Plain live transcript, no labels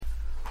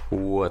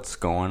What's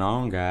going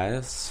on,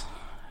 guys?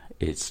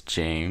 It's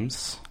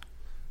James.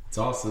 It's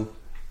Austin.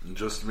 And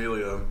just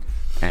Amelia.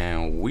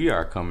 And we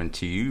are coming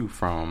to you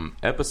from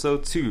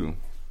episode 2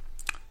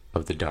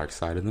 of The Dark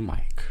Side of the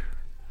Mic.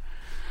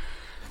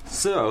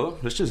 So,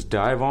 let's just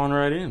dive on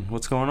right in.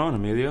 What's going on,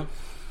 Amelia?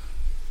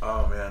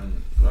 Oh,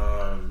 man.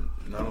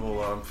 Not a whole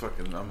lot. I'm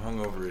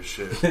hungover as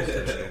shit.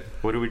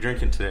 What are we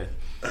drinking today?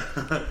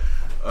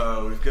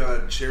 We've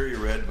got Cherry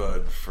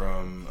Redbud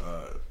from,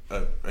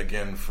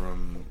 again,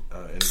 from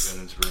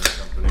Independence Brewing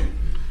Company.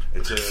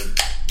 It's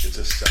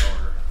a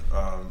sour.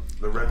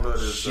 The Redbud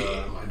is...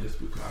 Shit, mine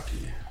just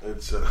bukkake.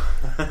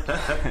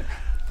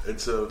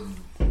 It's a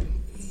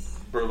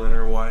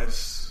Berliner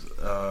Weiss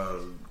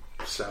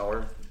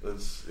sour.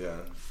 It's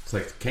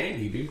like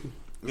candy, dude.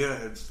 Yeah,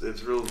 it's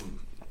real...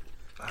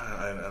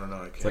 I don't know. I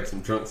can't. It's like some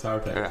drunk sour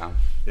patch.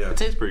 Yeah. It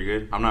tastes pretty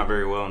good. I'm not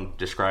very well in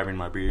describing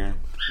my beer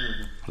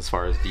as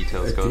far as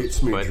details go.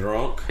 Gets me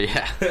drunk.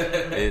 Yeah,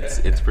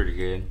 it's pretty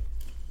good.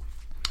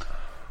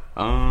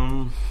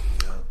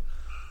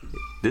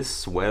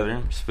 This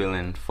weather is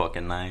feeling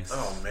fucking nice.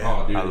 Oh man,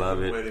 oh, dude, I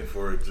love it. Waiting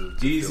for it to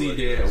easy feel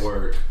day like at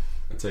work.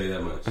 I'll tell you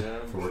that much. Yeah.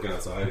 For working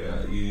outside,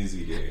 yeah,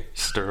 easy day.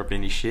 Stir up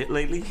any shit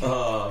lately?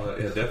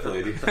 Yeah,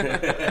 definitely.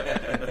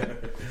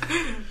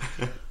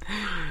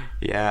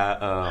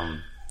 Yeah,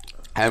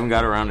 I haven't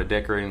got around to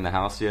decorating the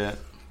house yet.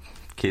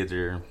 Kids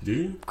are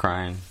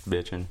crying,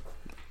 bitching.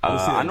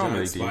 I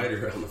normally do.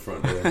 Spider on the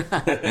front door.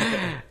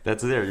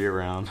 That's there year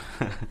round.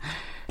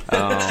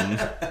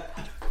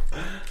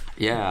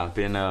 Yeah, I've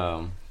been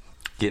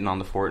getting on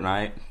the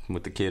Fortnite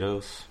with the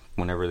kiddos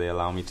whenever they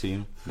allow me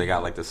to. They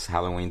got like this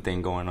Halloween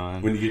thing going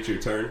on. When you get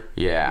your turn?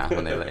 Yeah,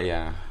 when they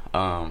yeah.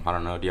 I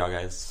don't know. Do y'all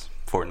guys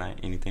Fortnite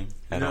anything?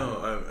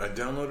 No, I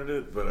downloaded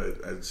it, but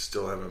I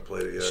still haven't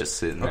played it yet. It's just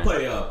sitting there. I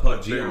play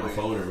PUBG on my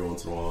phone every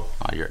once in a while.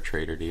 Oh, you're a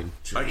traitor, dude.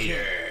 I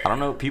can't. I don't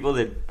know people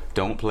that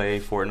don't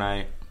play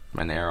Fortnite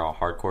and they're all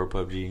hardcore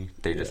PUBG.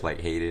 They just like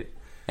hate it,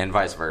 and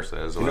vice versa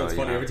as well. You know, it's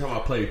funny. Every time I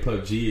play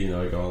PUBG,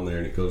 I go on there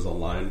and it goes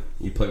online.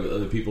 You play with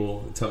other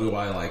people. Tell me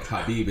why, like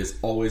Habib is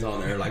always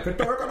on there, like. I'm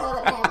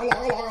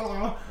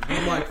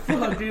like,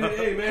 fuck, dude.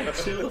 Hey, man,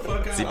 chill the fuck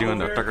out. Is he doing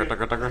the tucker?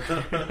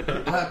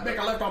 Make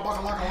a left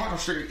on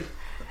street.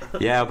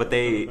 Yeah, but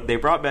they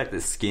brought back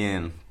this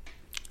skin.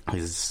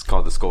 He's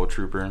called the Skull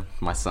Trooper.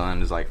 My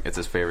son is like, it's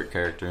his favorite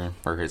character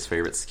or his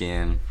favorite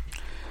skin.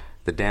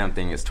 The damn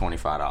thing is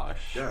 $25.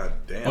 God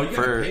damn. Oh, you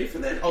gotta pay for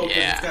that? Oh,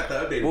 because it's got the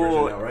updated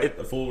version now, right?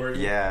 The full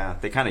version? Yeah,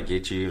 they kind of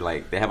get you.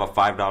 Like, they have a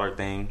 $5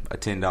 thing, a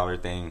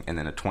 $10 thing, and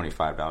then a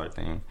 $25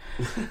 thing.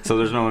 So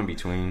there's no in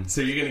between. So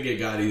you're gonna get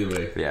God either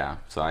way. Yeah.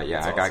 So I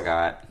That's got awesome.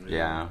 God.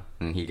 Yeah.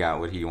 And he got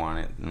what he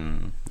wanted.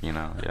 And,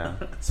 yeah.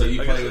 So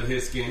you play with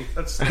his skin?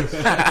 That's what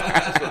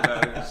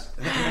matters.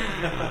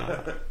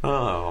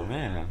 Oh,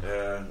 man.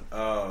 Yeah.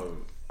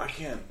 I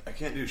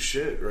can't do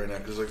shit right now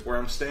because like where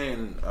I'm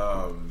staying,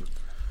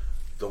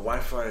 the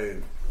Wi-Fi,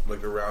 like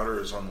the router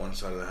is on one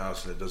side of the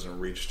house and it doesn't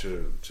reach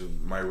to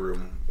my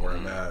room where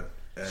I'm at.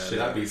 And, Should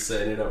I be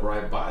setting it up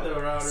right by the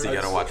router? So you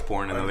gotta watch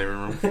porn in the living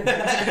room?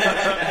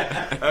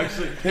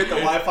 actually hit the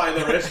Wi-Fi in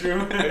the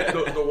restroom.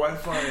 the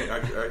Wi-Fi,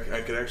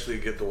 I could actually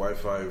get the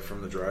Wi-Fi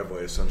from the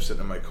driveway, so I'm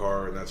sitting in my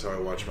car and that's how I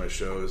watch my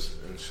shows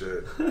and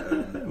shit.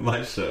 And,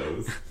 My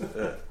shows.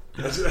 yeah.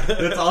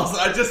 That's awesome.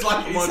 I just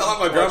like you sound like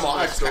my grandma.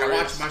 I just gotta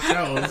watch my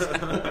shows.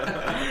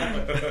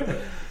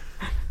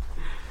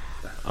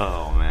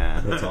 Oh,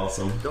 man. That's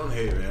awesome. Don't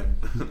hate, man.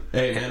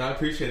 Hey, man, I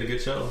appreciate a good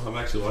show. I'm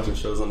actually watching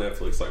shows on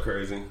Netflix like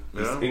crazy.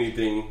 Just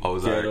anything.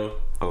 Ozark.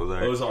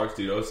 Ozark,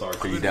 dude.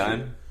 Ozark. Are you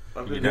done?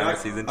 You done with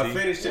season 2? I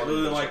finished it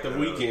within like the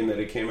weekend that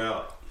it came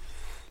out.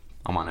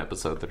 I'm on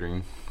episode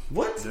 3.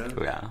 What?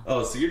 Yeah.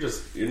 Oh, so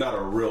you're not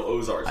a real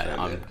Ozark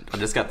fan. I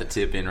just got the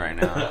tip in right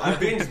now. I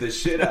binged the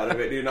shit out of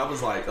it, dude. And I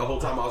was like, the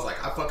whole time I was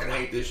like, I fucking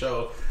hate this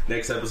show.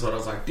 Next episode, I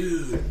was like,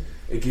 dude,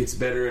 it gets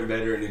better and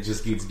better, and it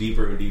just gets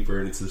deeper and deeper,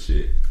 and it's the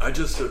shit. I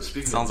just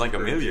speaking. Sounds like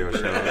Emilio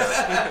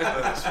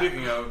show.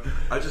 Speaking of,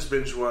 I just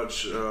binge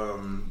watched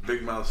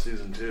Big Mouth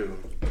season 2.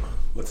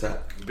 What's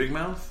that? Big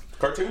Mouth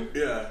Cartoon?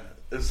 Yeah,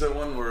 it's that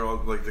one where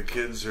all like the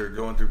kids are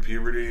going through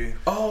puberty.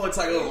 Oh, it's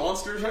like little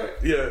monsters, right?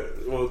 Yeah,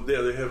 well,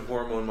 yeah, they have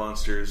hormone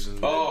monsters.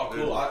 And Oh,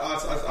 cool. I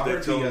they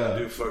heard tell them the to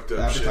do fucked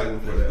up shit. advertising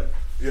for that.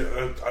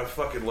 Yeah, I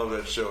fucking love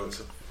that show.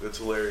 It's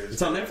hilarious.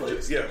 It's on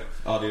Netflix? Yeah.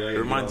 Oh, dude, It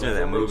reminds me of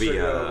that movie. Check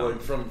it out, like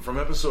from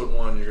episode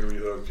 1, you're gonna be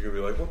hooked. You're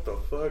gonna be like, what the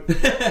fuck?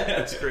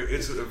 It's great.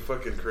 It's a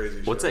fucking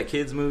crazy. What's show. that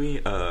kids movie?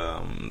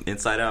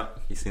 Inside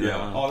Out. You seen that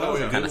one? Oh, that was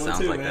a It good kinda one sounds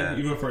too, like man. that.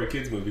 Even for a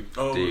kids movie.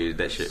 Oh, Dude,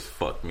 that shit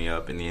fucked me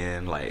up in the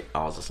end. Like,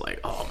 I was just like,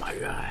 oh my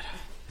god,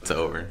 it's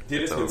over.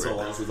 Dude, it's been so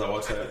long since I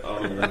watched that. I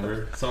don't even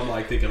remember. So I'm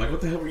like thinking, like, what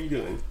the hell were you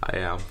doing? I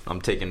am.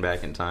 I'm taken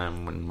back in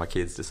time when my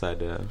kids decide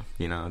to,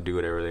 do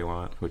whatever they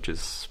want, which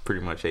is pretty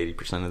much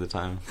 80% of the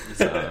time.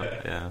 So,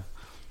 yeah.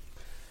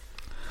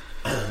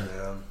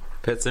 Yeah.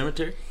 Pet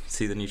Cemetery?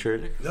 See the new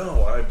trailer?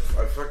 No, I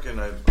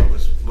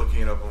was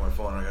looking it up on my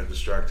phone and I got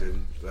distracted.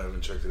 I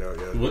haven't checked it out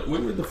yet.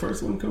 When did the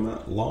first one come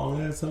out?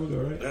 Long ass time ago,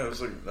 right? Yeah, it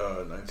was like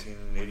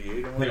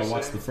 1988. I think I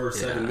watched the first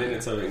 7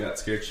 minutes of it and got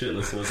scared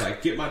shitless and was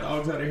like, "Get my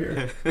dogs out of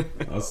here!"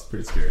 I was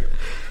pretty scared.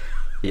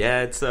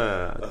 Yeah, it's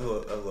I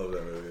love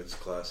that movie. It's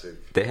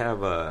classic. They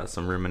have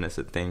some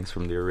reminiscent things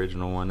from the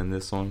original one in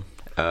this one.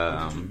 You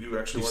actually You've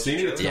watched seen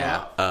the it? trailer?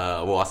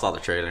 Yeah. Well, I saw the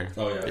trailer.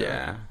 Oh, yeah,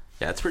 Yeah.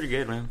 Yeah, it's pretty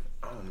good, man.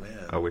 Oh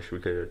man. I wish we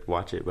could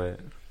watch it, but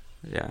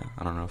yeah,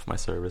 I don't know if my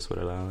service would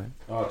allow it.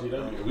 Oh,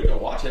 dude, we can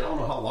watch it. I don't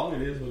know how long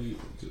it is.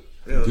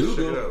 Yeah, let's Google.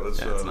 check it out. Let's,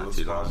 Yeah, it's not let's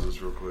too pause long.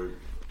 this real quick.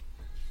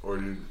 Or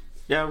do you...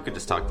 Yeah, we could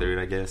just talk through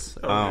it, I guess.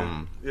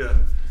 Okay. Yeah.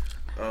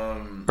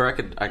 Or I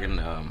can.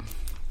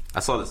 I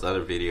saw this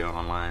other video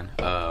online.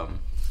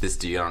 This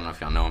dude, I don't know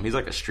if y'all know him. He's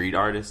like a street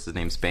artist. His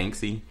name's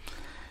Banksy.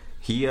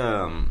 He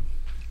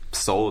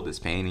sold this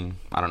painting.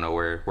 I don't know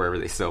wherever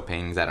they sell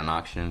paintings at an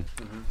auction.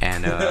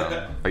 And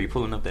are you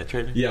pulling up that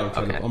trailer? Yeah,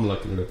 Okay. I'm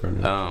looking it up right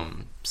now.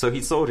 So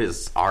he sold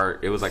his art.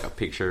 It was like a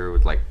picture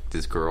with like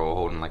this girl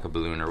holding like a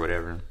balloon or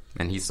whatever.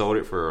 And he sold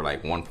it for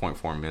like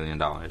 $1.4 million.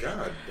 God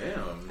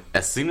damn.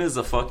 As soon as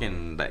the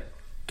fucking like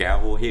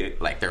gavel hit,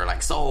 like they were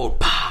like sold,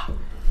 pow!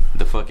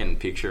 The fucking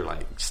picture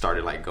like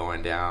started like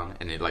going down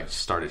and it like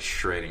started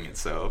shredding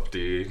itself,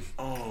 dude.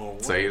 Oh.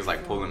 So he was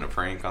like pulling a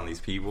prank on these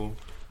people.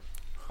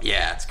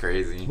 Yeah, it's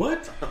crazy.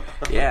 What?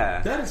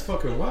 Yeah. That is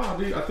fucking wild,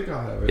 dude. I think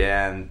I'll have it.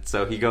 Yeah, and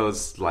so he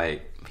goes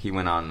like he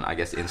went on I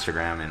guess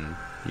Instagram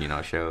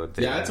and showed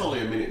that, Yeah, it's only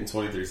 1 minute and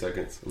 23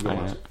 seconds. We're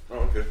gonna watch it. Oh,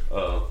 okay.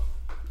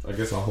 I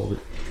guess I'll hold it.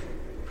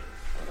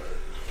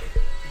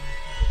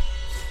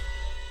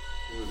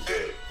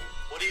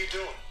 What are you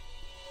doing?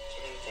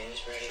 Getting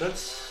things ready.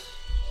 That's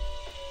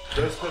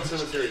Pet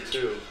Cemetery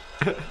 2.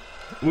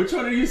 Which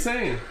one are you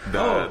saying?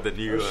 the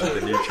new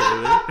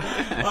trailer.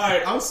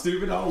 Alright, I'm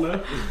stupid. I don't know.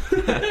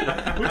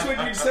 Which one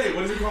did you say?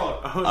 What is it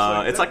called?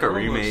 It's like a That almost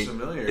remake.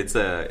 familiar.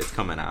 It's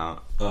coming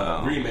out.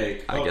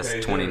 Remake. I guess Okay,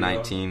 there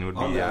 2019 would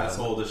be. I'm the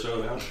asshole of the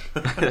show now.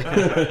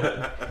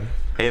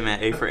 Hey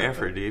man, A for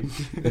effort, dude.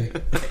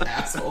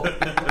 Asshole.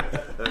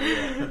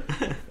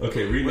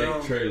 Okay, remake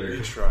Well, trailer.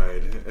 You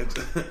tried.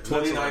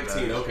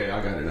 2019. Okay,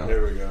 I got it now.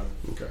 There we go.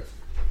 Okay.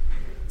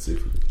 Let's see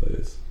if we can play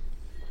this.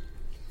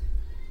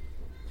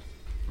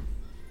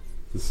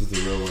 This is the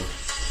real one. I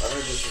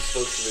heard this was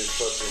supposed to be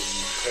fucking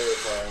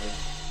terrifying.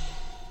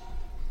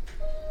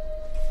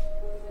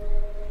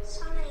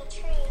 So many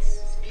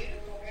trees. It's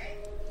beautiful, right?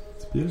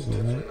 It's beautiful,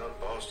 right? Not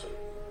Boston.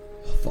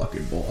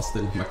 Fucking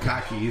Boston. My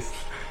cockies.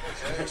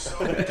 Okay, so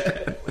what do you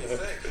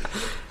think?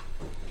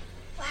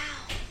 Wow.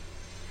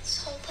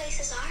 This whole place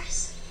is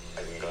ours?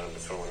 I even got him to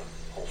throw in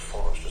a whole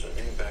forest as a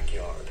mini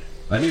backyard.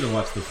 I need to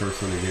watch the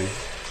first one again.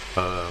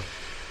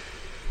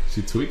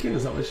 She tweaking?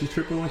 Is that why she's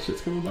tripping when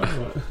shit's coming by?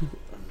 Or what?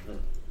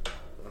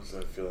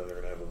 I feel like they're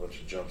gonna have a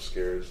bunch of jump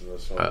scares in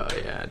this one. Oh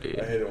yeah, dude.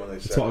 I hate it when they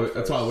That's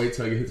why I wait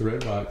till I hit the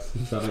red box.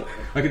 So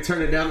I can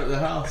turn it down at the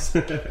house.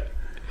 It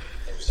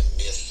was a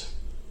myth.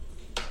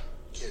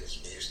 Kids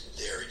used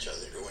to dare each other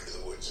to go into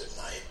the woods at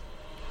night.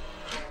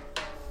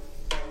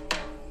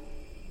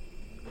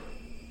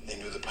 They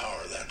knew the power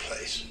of that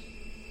place.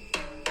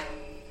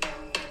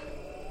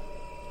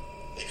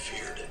 They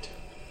feared it.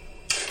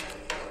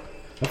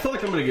 I feel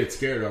like I'm gonna get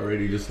scared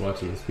already just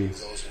watching this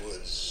piece. Those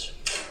woods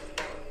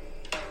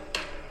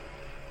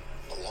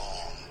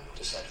belong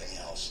to something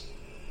else.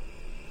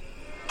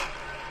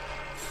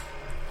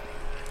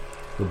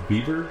 The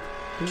beaver?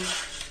 The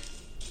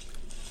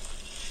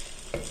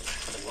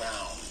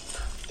ground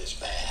is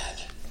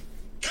bad.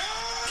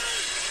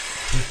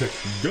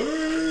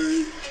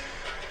 Gay!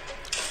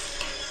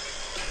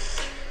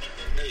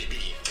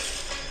 Maybe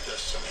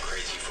just some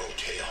crazy folk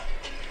tale.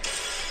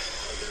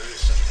 But there is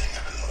something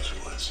up in those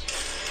woods.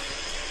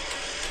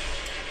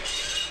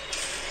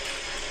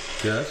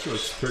 Yeah, that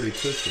looks pretty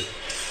twisted.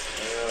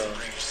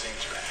 Brings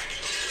things back.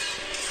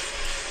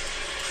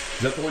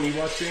 Is that the one you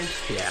watched, James?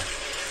 Yeah.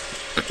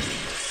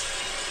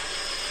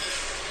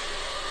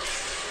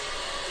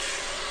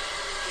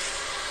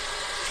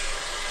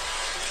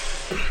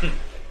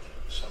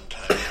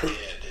 Sometimes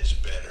dead is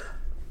better.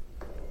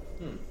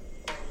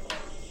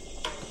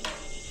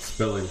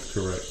 Spelling's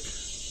correct.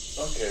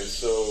 Okay,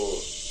 so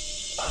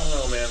I don't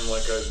know, man.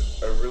 Like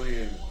I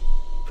really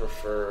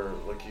prefer.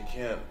 Like you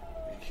can't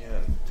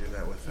do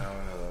that without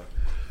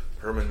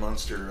Herman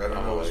Munster. I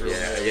don't know his real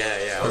name.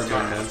 yeah.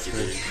 Herman Munster.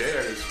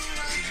 Dad is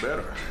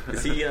better.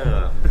 Is he You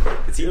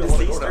don't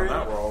want to go deceased down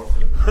that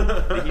already?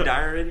 road. Did he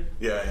die already?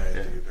 Yeah, I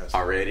think he passed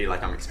away. Already?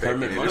 Like I'm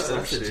expecting Herman it or Munster. some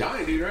That's a shit.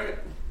 giant dude, right?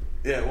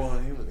 Yeah, well,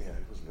 he wasn't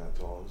that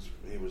tall.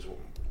 He was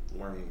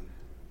wearing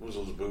what was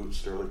those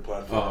boots? They're like Oh,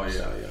 platforms.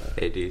 yeah.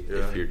 Hey dude,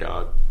 Yeah. if your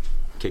dog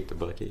kicked the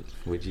bucket,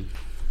 would you?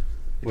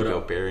 What Go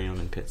up? bury him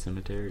in Pet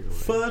Cemetery? Or what?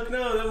 Fuck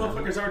no, that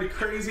motherfucker's already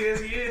crazy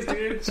as he is,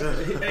 dude.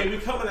 Hey, we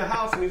come in the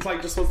house and he's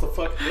like just wants to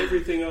fuck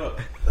everything up.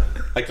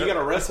 Like you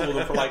gotta wrestle with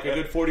him for like a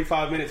good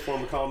 45 minutes for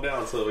him to calm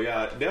down. So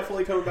yeah,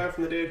 definitely coming back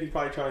from the dead, he'd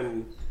probably try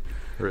and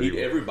eat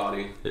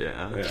everybody.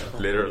 Yeah, Yeah.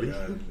 literally.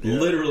 God, yeah.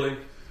 Literally.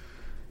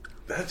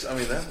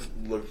 That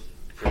looked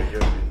pretty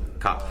good.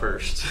 Cop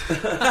first.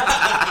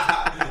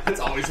 It's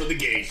always with the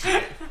gay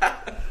shit.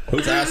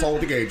 Who's the asshole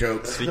with the gay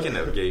jokes? Speaking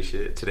of gay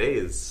shit, today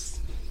is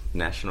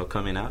National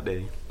Coming Out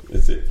Day.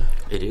 Is it?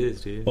 It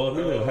is, dude. Well,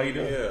 Emilio, how you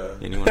doing? Yeah.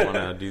 Anyone want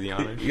to do the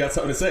honors? You got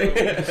something to say?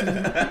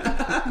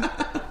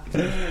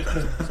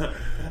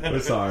 We're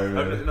sorry,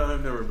 man.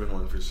 I've never been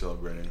one for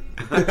celebrating.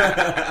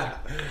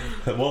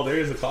 Well, there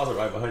is a closet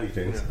right behind you,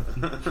 James.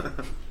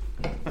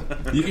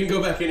 You can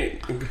go back in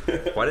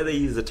it. Why do they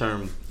use the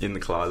term "in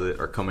the closet"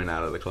 or "coming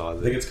out of the I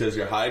closet"? think it's because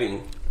you're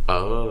hiding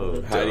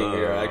Hiding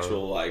your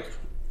actual like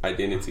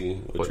identity,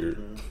 what you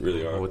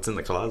really are. What's in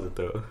the closet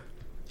though?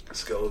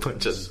 Skeletons.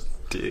 Bunch of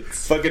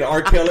dicks. Fucking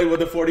R. Kelly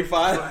with a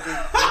 45.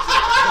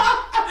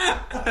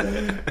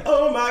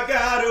 Oh my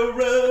god, a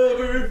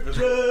rubber.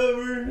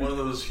 One of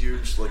those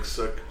huge like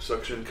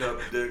suction cup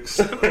dicks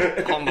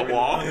On the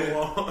wall.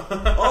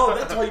 Oh,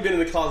 that's why you've been in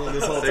the closet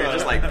this whole They're time.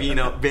 just like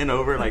bent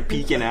over, like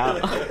peeking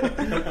out.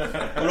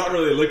 I'm not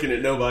really looking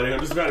at nobody. I'm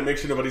just trying to make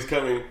sure nobody's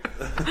coming,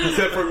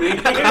 except for me.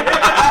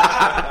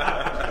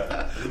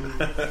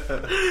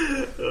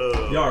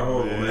 Y'all are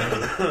horrible,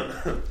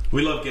 man.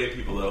 We love gay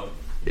people, though.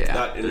 Yeah.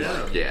 Not in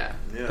Yeah.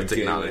 Let's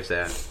Okay. acknowledge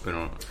that. We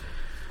don't.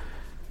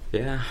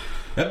 Yeah.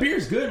 That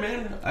beer's good,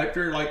 man.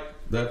 After like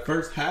the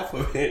first half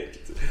of it,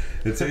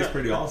 it tastes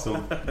pretty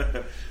awesome.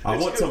 I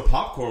want some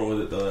popcorn with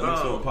it though. That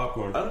makes me want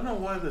popcorn. I don't know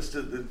why it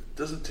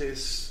doesn't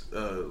taste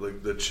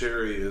like the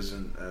cherry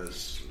isn't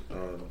as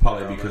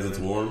Probably because it's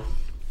warm.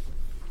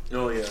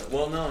 Oh yeah.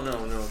 Well, no,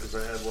 because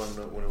I had one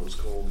when it was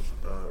cold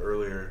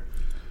earlier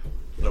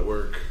at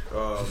work.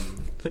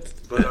 But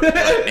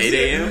 8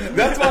 a.m.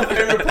 That's my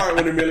favorite part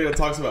when Emilio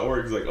talks about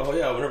work. He's like, "Oh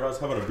yeah, whenever I was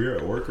having a beer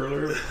at work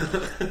earlier,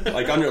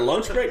 like on your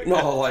lunch break."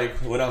 No, like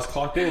when I was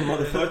clocked in,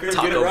 motherfucker.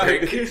 Get it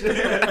right.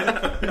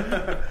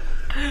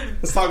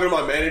 I was talking to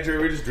my manager.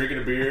 We're just drinking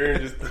a beer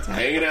and just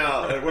hanging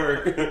out at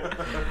work.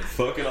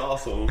 Fucking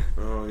awesome.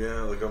 Oh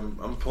yeah, like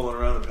I'm pulling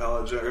around a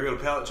pallet jack. I got a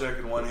pallet jack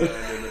in one hand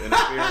and a beer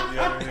in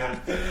the other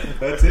hand.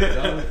 That's it.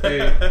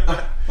 Hey,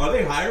 are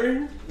they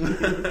hiring?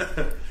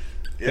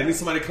 They need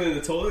somebody cleaning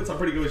the toilets. I'm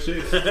pretty good with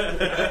shit.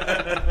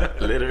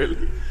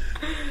 Literally.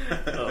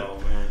 Oh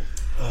man.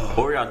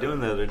 What were y'all doing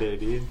the other day,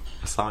 dude?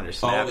 I saw on your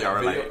snap. Y'all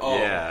were like,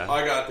 yeah.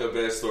 I got the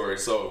best story.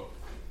 So,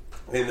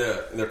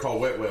 they're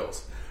called wet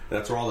wells. And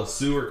that's where all the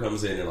sewer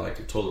comes in, and like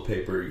your toilet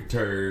paper, your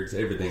turds,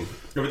 everything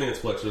that's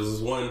flushed. There's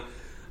this one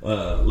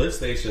lift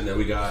station that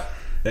we got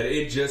that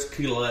it just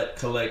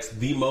collects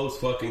the most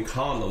fucking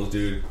condoms,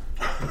 dude.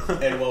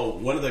 And well,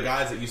 one of the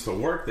guys that used to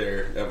work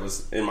there, that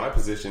was in my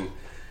position,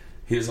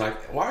 he was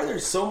like, "Why are there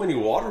so many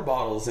water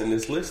bottles in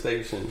this lift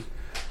station?"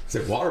 I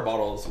said, "Water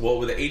bottles? Well,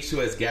 with the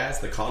H2S gas,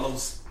 the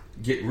condoms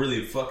get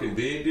really fucking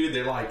big, dude.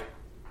 They're like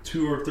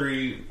 2 or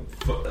 3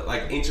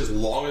 inches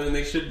longer than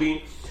they should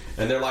be,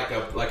 and they're like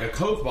a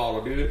Coke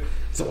bottle, dude.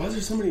 So why is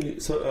there so many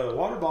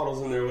water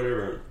bottles in there, or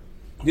whatever?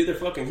 Dude, they're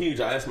fucking huge."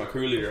 I asked my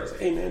crew leader, I was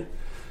like, "Hey, man,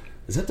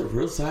 is that the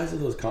real size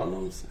of those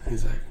condoms?" And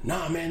he's like,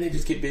 "Nah, man, they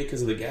just get big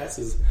because of the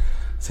gases."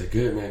 I said,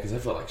 "Good, man, because I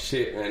felt like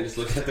shit, man, just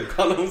looking at the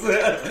condoms."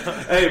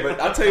 Hey, but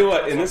I'll tell you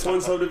what, in this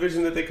one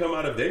subdivision that they come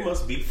out of, they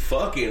must be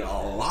fucking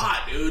a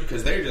lot, dude,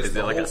 because they're just... Is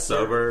it like a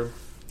suburb?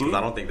 Because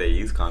I don't think they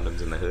use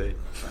condoms in the hood.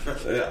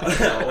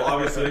 Yeah, well,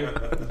 obviously.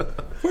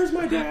 Where's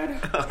my dad?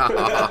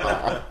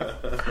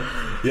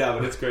 Yeah,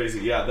 but it's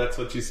crazy. Yeah, that's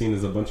what you've seen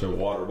is a bunch of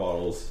water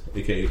bottles,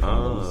 aka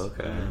condoms. Oh,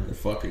 okay. They're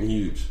fucking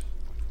huge.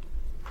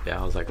 Yeah,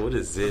 I was like, what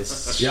is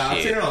this? Yeah, I've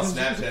seen shit? it on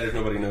Snapchat if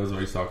nobody knows what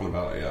he's talking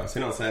about. Yeah, I've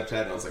seen it on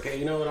Snapchat and I was like, hey,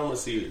 you know what? I'm going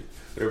to see what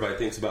everybody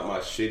thinks about my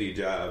shitty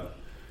job.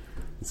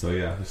 And so,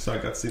 yeah, so I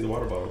got to see the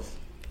water bottles.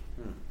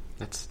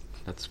 That's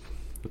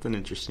an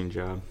interesting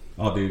job.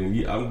 Oh, dude,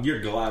 and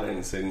you're glad I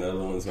didn't say the other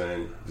ones,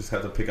 man. Just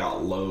have to pick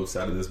out loaves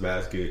out of this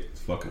basket.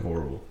 It's fucking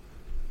horrible.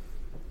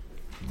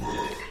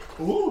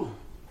 Ooh.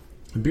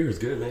 The beer is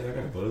good, man. I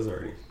got a buzz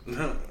already.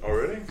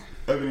 Already?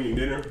 I've been eating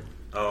dinner.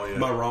 Oh yeah.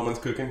 My ramen's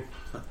cooking.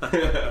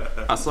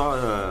 I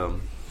saw,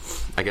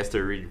 I guess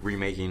they're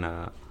remaking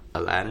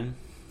Aladdin.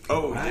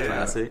 Oh yeah.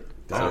 Classic.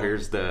 So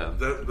here's the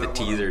that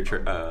teaser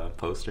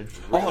poster.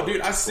 Oh,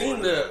 dude, I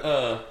seen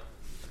the.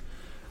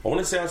 I want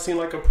to say I've seen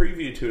like a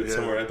preview to it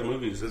somewhere at the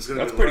movies. It's gonna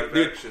That's be pretty live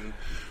good. action.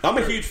 I'm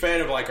a huge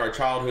fan of like our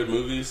childhood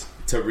movies.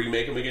 To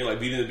remake them again, like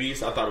Beauty and the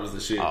Beast, I thought it was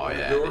the shit. Oh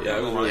yeah, They're working Yeah, on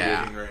it was the really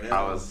yeah. making right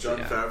now. John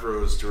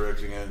Favreau is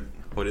directing it.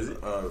 What is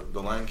it?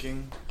 The Lion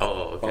King.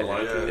 Oh, okay.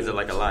 Lion King. Is it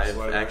like a It's live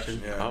live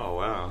action? action, yeah. Oh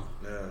wow.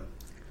 Yeah.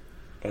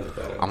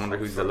 I wonder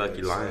who's the lucky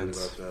Excited lions.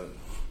 about that.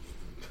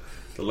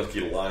 The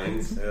Lucky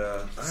Lions.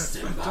 Yeah.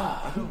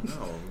 I don't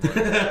know.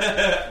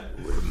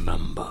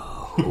 Remember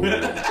who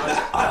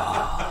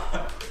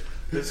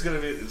It's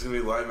gonna be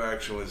live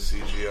action with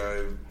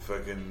CGI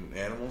fucking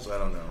animals. I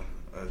don't know.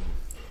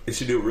 It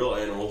should do real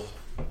animals.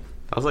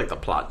 That was like the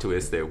plot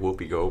twist that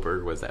Whoopi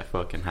Goldberg was that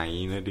fucking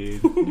hyena,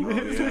 dude.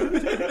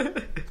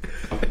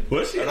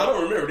 Was she? I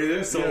don't remember, dude. It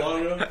was so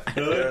long ago.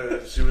 Yeah,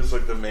 she was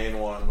like the main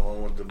one, the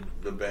one with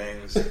the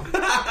bangs.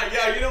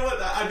 Yeah, you know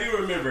what? I do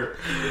remember.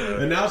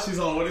 And now she's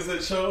on, what is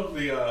that show?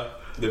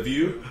 The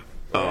View?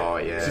 Oh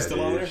yeah, She's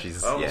still on there?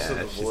 She's I almost said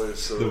The she's- Voice.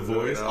 So The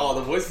Voice. Oh,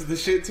 The Voice is the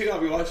shit too. I'll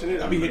be watching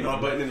it. I'll be hitting my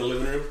button in the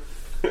living room.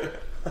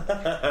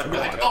 I'll be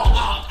like,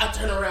 I'll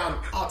turn around.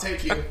 I'll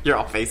take you. You're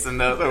all facing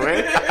the other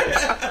way.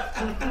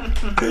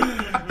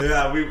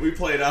 Yeah, we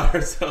played out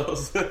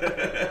ourselves.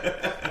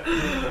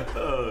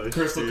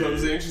 Crystal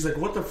comes in. She's like,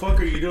 "What the fuck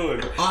are you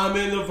doing?" I'm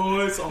in The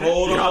Voice.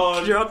 Hold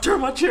on. You're up. Turn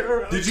my chair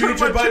around. Did you hit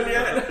your button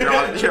yet?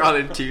 You're all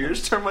in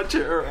tears. Turn my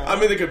chair around.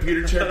 I'm in the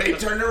computer chair. Hey,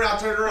 turn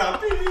around.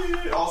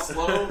 All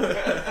slow.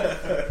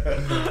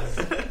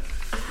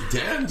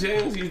 Damn,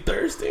 James, you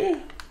thirsty?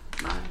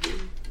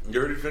 You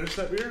already finished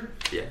that beer?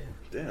 Yeah.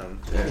 Damn.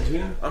 Damn,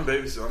 James.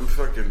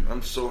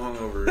 I'm so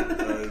hungover.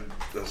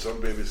 So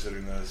I'm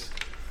babysitting this.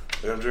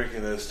 Like, I'm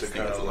drinking this to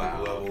kind of like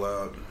level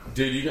out.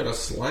 Dude, you gotta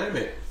slam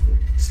it.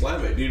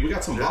 Slam it, dude. We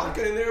got some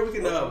vodka in there. We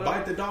can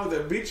bite the dog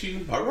that beat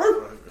you.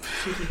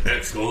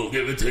 Let's go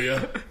give it to you.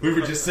 We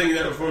were just singing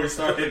that before we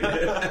started.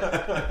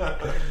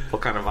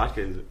 What kind of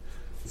vodka is it?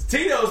 It's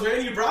Tito's,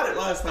 man. You brought it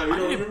last time. You I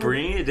don't didn't remember?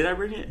 bring it. Did I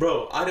bring it?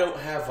 Bro, I don't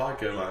have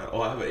vodka in my...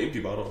 Oh, I have an empty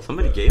bottle.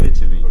 Somebody gave it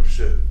to me. Oh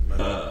shit.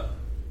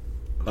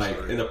 Like,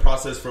 sorry. in the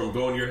process from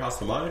going to your house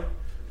to mine?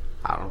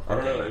 I don't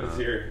know. It was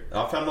here.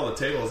 I found it on the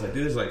table. I was like,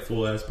 dude, there's like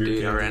full-ass beer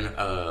Dude, I cans.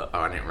 ran.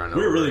 I didn't run over.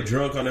 We were really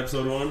drunk on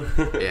episode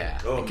 1. Yeah.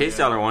 Oh, in case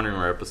man. y'all are wondering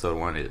where episode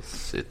 1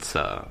 is, it's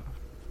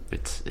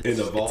In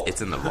the vault?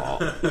 It's in the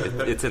vault.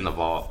 It's in the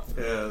vault.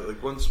 Yeah,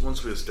 like once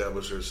we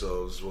establish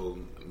ourselves, we'll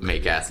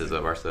Make asses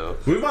of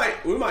ourselves. we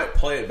might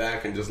play it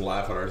back and just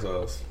laugh at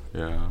ourselves.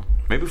 Yeah.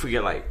 Maybe if we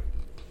get like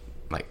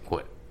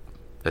what?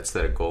 Let's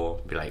set a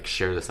goal. Be like,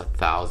 share this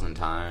 1,000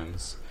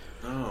 times,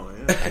 Oh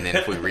yeah. and then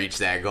if we reach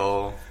that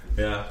goal,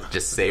 Yeah.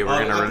 just say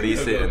we're gonna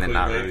release it and then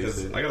not release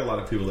it. I got a lot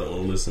of people that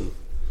want to listen.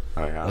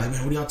 Oh yeah. Like,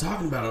 man, what are y'all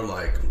talking about? I'm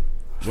like,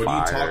 what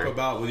Fire. do you talk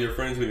about with your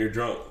friends when you're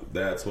drunk?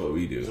 That's what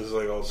we do. There's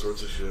like all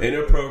sorts of shit.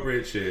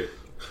 Inappropriate shit.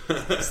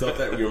 Stuff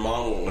that your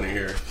mom won't want to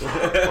hear.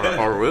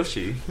 or will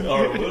she?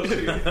 Or will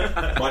she?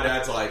 My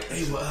dad's like,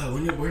 hey, well,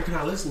 where can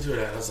I listen to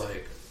that? I was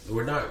like,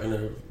 we're not going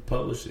to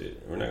publish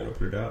it. We're not going to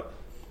put it out.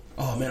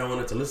 Oh, man, I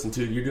wanted to listen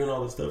to it. You're doing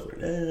all this stuff. Like,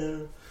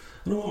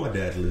 I don't want my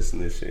dad to listen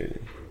to this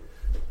shit.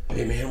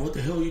 Hey, man, what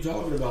the hell are you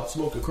talking about?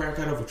 Smoking crack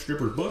out of a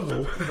stripper's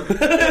butthole.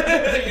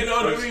 You know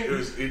what I mean? It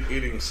was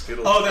eating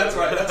Skittles. Oh, that's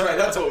right.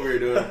 That's what we were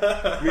doing.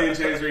 Me and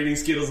James were eating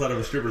Skittles out of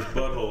a stripper's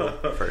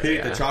butthole. He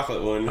ate the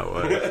chocolate one. I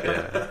was.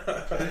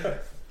 Yeah.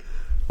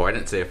 Well, I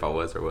didn't say if I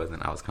was or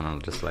wasn't. I was kind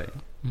of just like,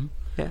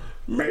 yeah.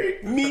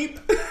 Meep.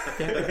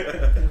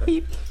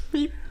 Beep,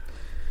 beep.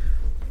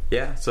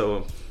 Yeah,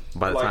 so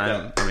by the Like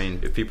time, that. I mean,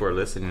 if people are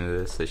listening to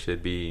this, they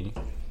should be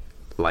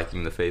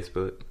liking the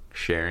Facebook,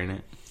 sharing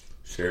it,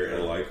 Share it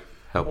and like.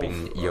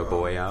 helping your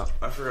boy out.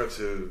 I forgot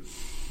to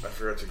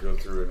go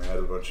through and add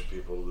a bunch of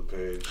people to the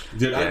page.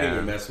 Dude, I didn't Yeah.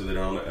 even mess with it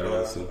at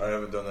all. So. I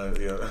haven't done that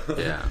yet.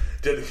 Yeah.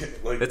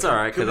 Like, It's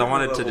alright, because I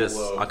wanted to just,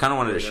 low, I kind of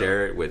wanted to you know?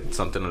 share it with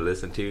something to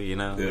listen to, you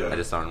know? Yeah. I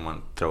just didn't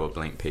want to throw a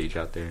blank page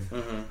out there.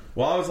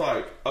 Well, I was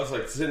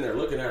like sitting there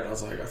looking at it, and I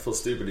was like, I feel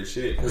stupid as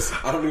shit because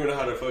I don't even know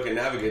how to fucking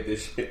navigate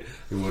this shit.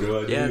 What do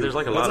I do? Yeah, there's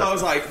like a lot That's why of I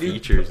was like, dude,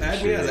 features and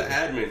add me shit. as an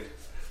admin.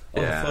 Oh,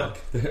 Yeah. fuck.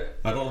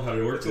 I don't know how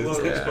to work It's a lot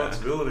of this.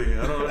 responsibility.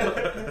 I don't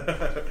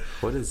know.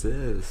 What is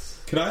this?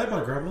 Can I add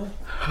my grandma?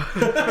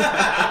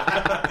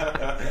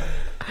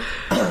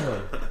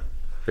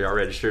 Are y'all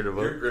registered to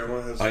Your vote?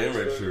 grandma has. I am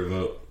registered to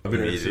vote. I've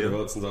been Me registered to too.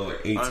 vote since I was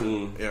like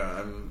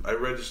 18. I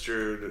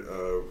registered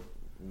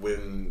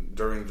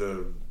during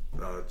the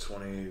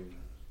 20.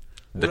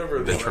 The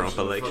whatever Trump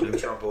election? fucking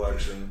Trump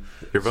election.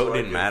 Your vote So I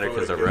didn't could matter vote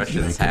because the against-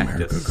 Russians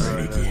hacked us.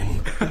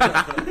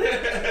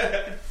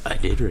 I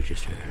did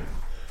register.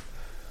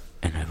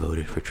 And I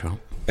voted for Trump.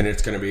 And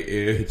it's going to be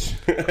Edge.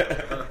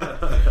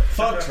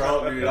 Fuck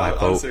Trump, dude. My I'm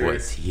vote serious.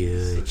 was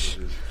huge.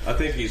 I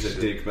think he's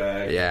a dick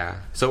bag. Yeah.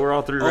 So we're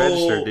all 3 Oh.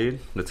 registered, dude.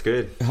 That's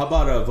good. How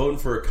about voting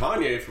for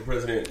Kanye for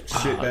president?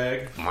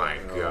 Shitbag. My I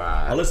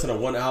God. listened to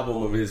one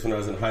album of his when I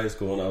was in high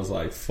school, and I was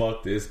like,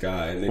 "Fuck this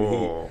guy." And then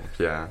Oh,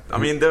 yeah. I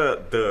mean,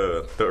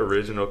 the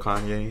original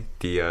Kanye,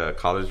 the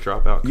college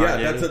dropout he,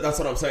 Kanye, yeah, that's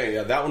what I'm saying.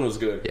 Yeah, that one was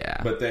good.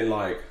 Yeah. but then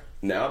like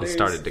he nowadays,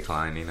 started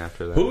declining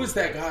after that. Who is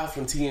that guy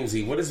from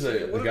TMZ? What is the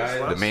One of his guy?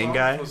 last The main songs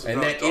guy? was And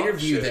about that dog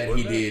interview shit, that he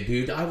wasn't it? did,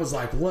 dude, I was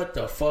like, "What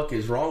the fuck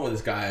is wrong with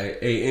this guy?"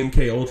 A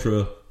MK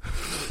Ultra,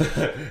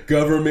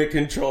 government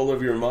control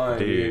of your mind,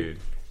 Dude.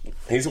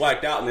 He's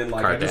whacked out, and then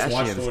like I just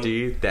watched Kardashians, one.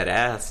 dude. That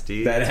ass,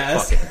 dude. That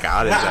ass? Fucking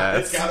got his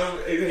It's ass.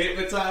 got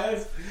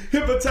him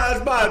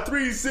hypnotized by a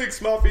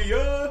 3-6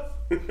 mafia.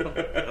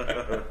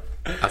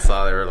 I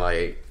saw they were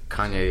like,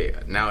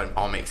 Kanye, now it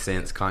all makes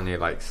sense. Kanye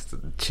likes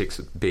chicks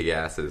with big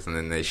asses, and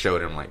then they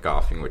showed him like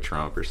golfing with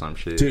Trump or some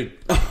shit. Dude.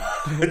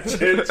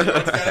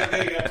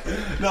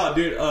 No,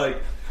 dude,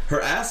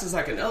 her ass is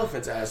like an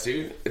elephant's ass,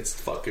 dude. It's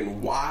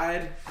fucking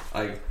wide.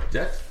 Like,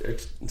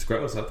 it's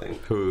gross, I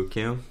think. Who,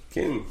 Kim?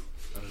 Kim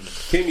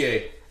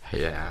Ye.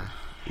 Yeah.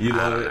 You I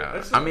love don't it. know.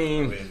 That's I not-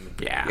 mean, I mean,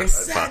 yeah.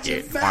 It's Fuck such a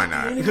it. Why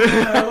not?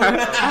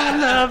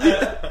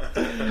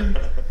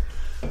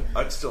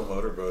 I'd still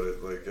motorboat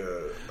it. Like,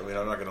 I mean,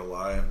 I'm not gonna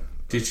lie.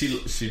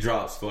 Dude, she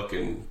drops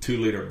fucking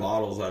 2-liter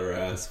bottles out her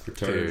ass for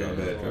turns. I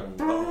bet.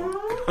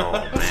 Oh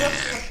man!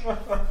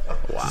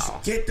 Wow.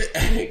 Get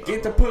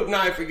the poop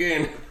knife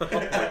again. Oh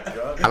my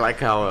god. I like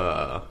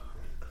how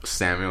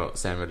Samuel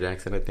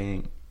Jackson, I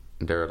think,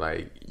 they're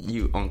like,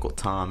 "You Uncle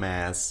Tom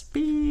ass,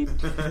 beep,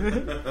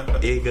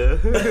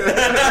 Igga."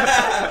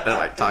 They're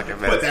like talking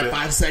about Put that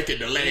 5-second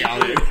delay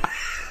on it.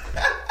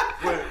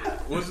 Wait,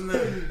 wasn't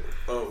that?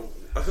 I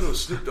thought it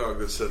was Snoop Dogg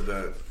that said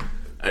that.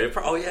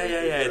 Oh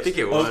yeah. I think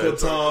it was Uncle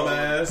Tom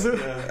ass.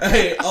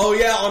 Hey,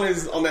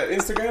 on that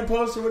Instagram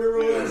post or whatever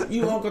it was.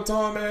 You Uncle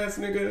Tom ass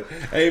nigga.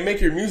 Hey,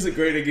 make your music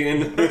great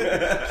again.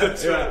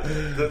 That's right.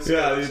 That's dude,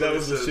 that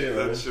was the shit,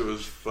 man. That shit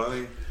was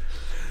funny.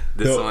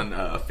 This one,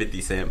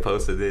 50 Cent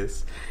posted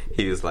this.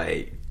 He was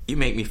like, "You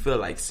make me feel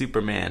like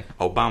Superman.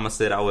 Obama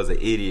said I was an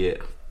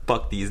idiot.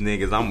 Fuck these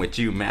niggas. I'm with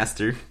you,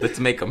 master. Let's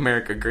make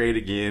America great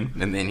again."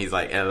 And then he's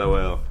like,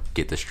 "LOL.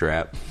 Get the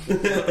strap."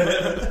 And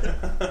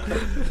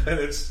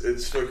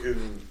it's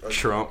fucking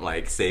Trump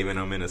like saving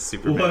him in a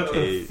Superman What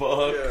cage. the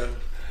fuck? Yeah.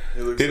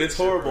 He looks Dude, like it's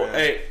horrible. Superman.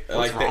 Hey,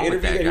 like the wrong with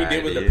interview that that guy, he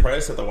did with the dude?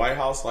 press at the White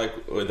House, like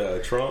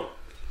with Trump,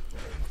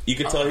 you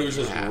could tell he was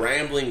just yeah.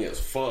 rambling as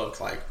fuck.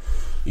 Like,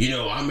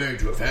 I'm married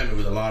to a family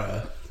with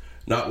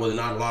not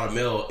a lot of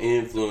male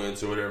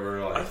influence or whatever.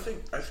 Like,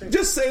 I think.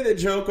 just say the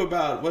joke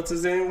about what's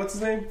his name?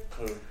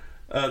 Who?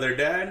 Their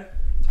dad.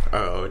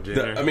 Oh,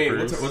 Jenner.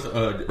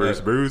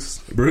 Bruce.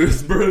 Bruce.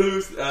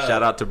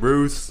 Shout out to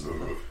Bruce.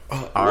 Where's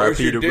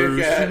R.I.P. your to dick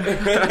Bruce. at?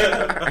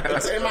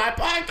 It's in my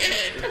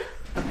pocket.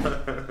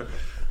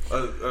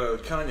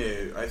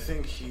 Kanye, I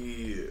think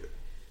he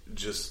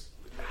just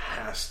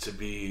has to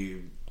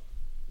be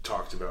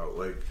talked about.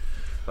 Like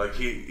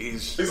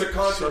he's He's a like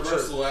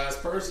controversial ass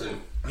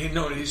person.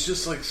 He's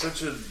just like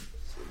such a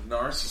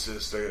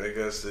narcissist. I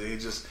guess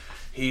that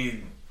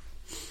he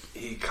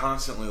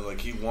constantly like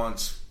he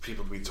wants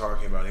people to be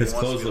talking about it. His He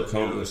wants clothes to be look the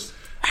homeless. news.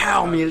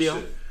 How, Shit.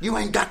 Emilio? You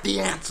ain't got the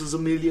answers,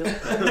 Emilio.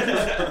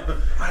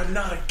 I'm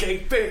not a gay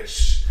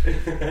fish.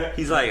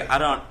 He's like,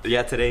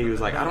 today he was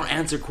like, I don't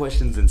answer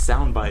questions in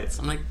sound bites.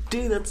 I'm like,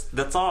 dude,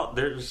 that's all.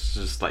 There's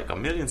just like a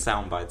million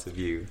sound bites of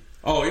you.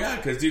 Oh yeah,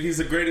 because dude, he's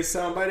the greatest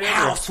soundbite ever.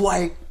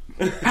 Houseway.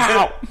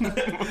 How?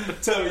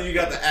 Tell me you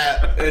got the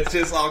app. It's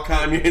just all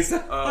Kanye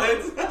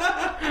soundbites.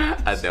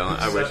 I don't.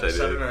 I wish I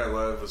Saturday did. Night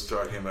Live was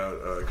talking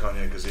about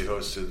Kanye because he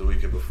hosted the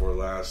weekend before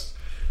last,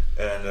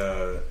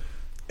 and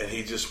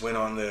he just went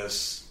on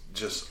this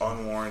just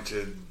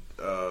unwarranted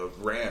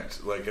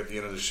rant like at the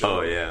end of the show.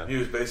 Oh, yeah. He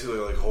was basically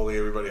like holding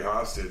everybody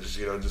hostage,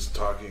 just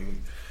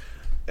talking.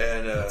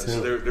 And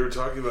so they were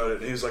talking about it,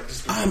 and he was like,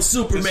 I'm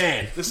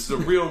Superman. This is the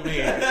real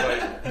me."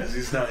 Like, 'cause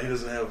he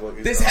doesn't have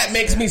like This hat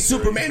makes me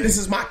Superman. This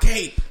is my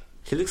cape.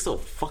 He looks so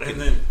fucking And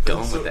then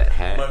dumb so with that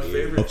hat. My dude.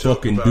 favorite A joke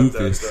fucking about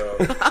doofus.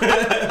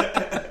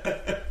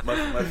 that,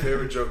 though. my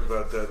favorite joke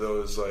about that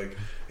though is like,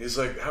 he's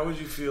like, "How would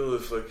you feel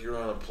if like you're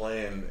on a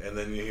plane and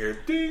then you hear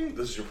ding?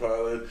 This is your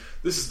pilot.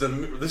 This is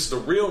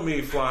the real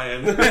me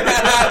flying."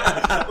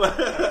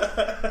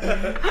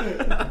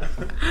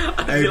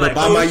 Hey, like,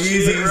 buy my oh,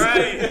 shit, Yeezys.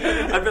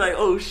 right? I'd be like,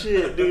 oh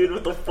shit, dude,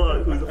 what the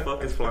fuck? Who the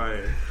fuck is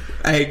flying?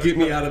 Hey, get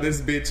me out of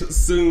this bitch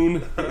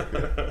soon.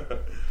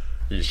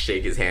 You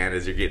shake his hand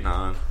as you're getting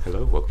on.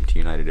 Hello, welcome to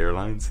United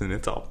Airlines, and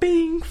it's all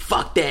bing.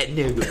 Fuck that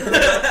nigga.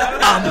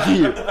 I'm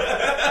here.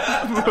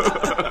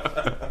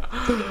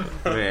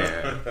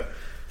 Man.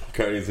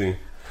 Crazy.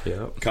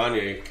 Yep.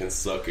 Kanye can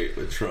suck it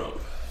with Trump.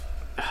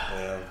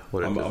 Yeah.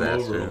 What a I'm disaster.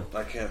 over him.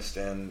 I can't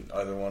stand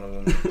either one of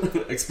them.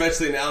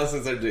 Especially now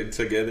since they're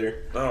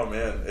together. Oh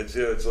man, it's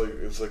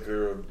like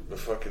they're a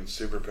fucking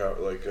superpower.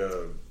 Like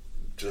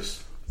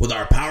just With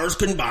our powers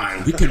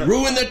combined, we could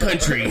ruin the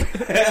country.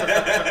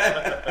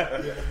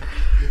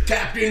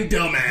 Captain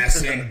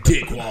Dumbass and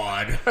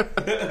Dickwad.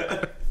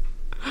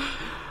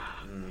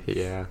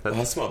 Yeah. Oh,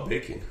 I smell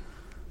bacon.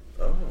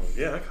 oh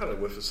yeah, I caught a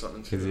whiff of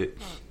something too. Is it?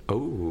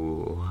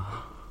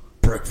 Oh.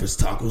 Breakfast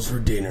tacos for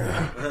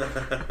dinner.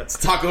 It's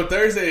Taco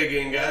Thursday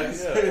again,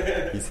 guys.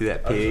 Yeah. You see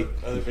that pig?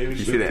 Maybe You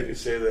she see that? You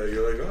say that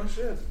you're like, oh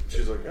shit.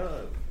 She's like,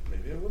 oh,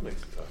 maybe I would make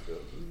some tacos.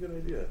 This is a good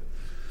idea.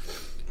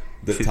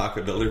 The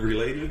taco delivery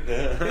lady.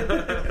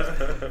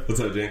 What's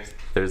up, James?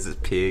 There's this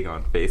pig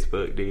on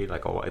Facebook, dude.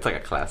 Like, it's like a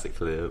classic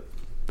clip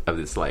of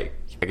this. Like,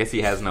 I guess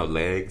he has no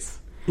legs.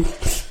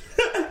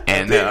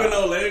 And Pig with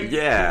no legs?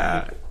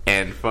 Yeah,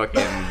 and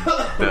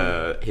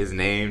fucking his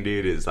name,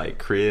 dude, is like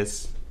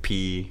Chris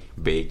P.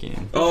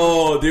 Bacon.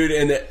 Oh, dude,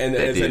 and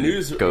as a dude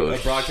news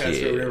goes broadcaster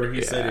shit, or whatever,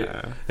 he said yeah.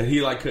 it, and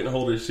he like couldn't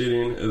hold his shit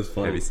in. It was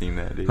funny. Have you seen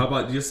that, dude? How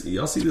about y'all see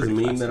this pretty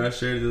meme classic. that I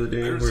shared the other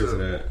day? There's Where is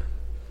a- it at?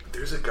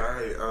 There's a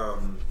guy.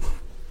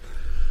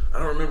 I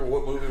don't remember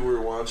what movie we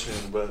were watching,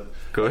 but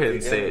Go ahead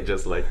and say it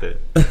just like that.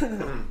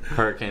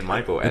 Hurricane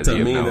Michael, as It's a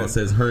you meme know. that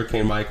says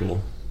Hurricane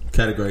Michael,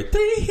 category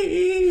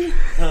 3.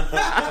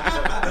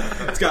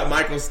 It's got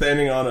Michael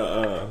standing on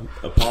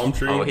a palm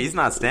tree. Oh, he's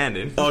not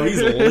standing. Oh, he's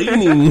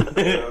leaning.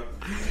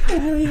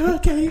 Are you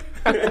okay?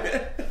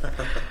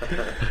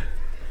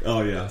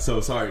 Oh yeah, So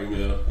sorry,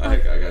 Emilio. I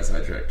got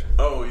sidetracked.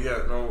 Oh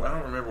yeah, no, I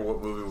don't remember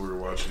what movie we were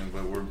watching,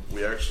 but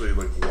we actually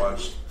like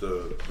watched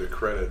the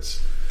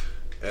credits.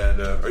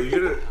 And are you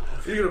gonna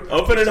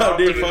Open it up,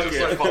 dude? and Fuck just,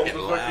 it. like, Fucking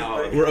the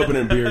loud. thing? We're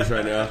opening beers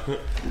right now.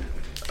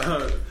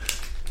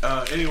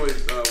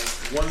 Anyways,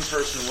 one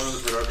person, one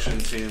of the production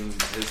team,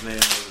 his name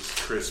was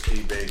Chris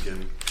P.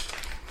 Bacon.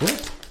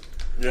 What?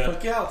 Yeah.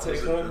 Fuck yeah, I'll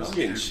take one. This I'm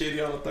getting dude-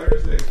 shitty on a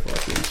Thursday.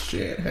 Fucking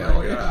shit.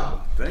 Hell yeah.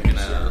 Thank you, And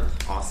sir.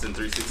 Austin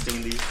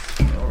 316 these.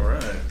 All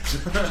right.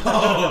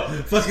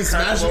 Oh, fucking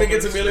smash him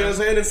against Emilio's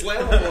hand and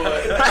slam him.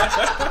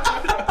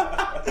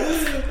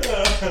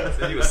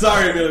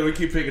 Sorry, Emilio, we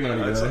keep picking on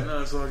you, man.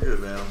 No, it's all good,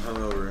 man. I'm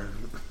hungover.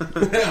 I'm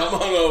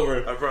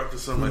hungover. I brought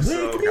this on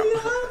myself.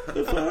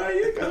 Before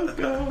you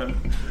go.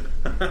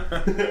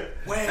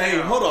 Hey,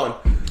 hold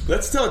on.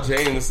 Let's tell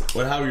James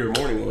how your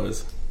morning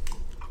was.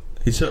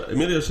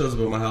 Emilio shows up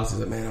at my house. He's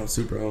like, "Man, I'm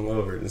super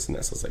hungover." And this and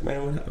that. So I was like,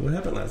 "Man, what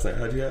happened last night?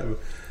 How'd you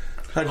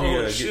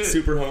get shit.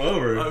 super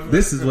hungover?"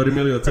 This is what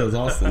Emilio tells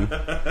Austin.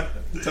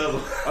 Tells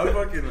him.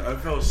 I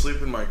fell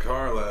asleep in my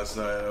car last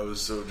night. I was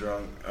so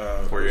drunk.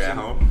 Were you at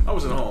home? I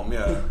was at home.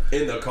 Yeah.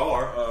 In the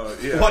car,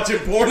 Yeah. watching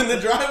porn in the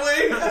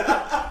driveway.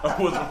 I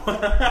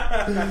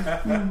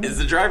was. Is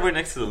the driveway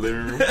next to the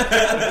living room?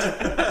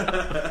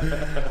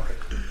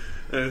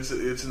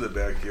 It's in the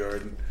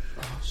backyard.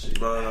 Oh, shit.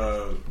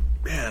 But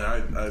man,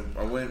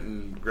 I went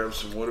and grabbed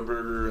some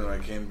Whataburger and I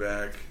came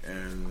back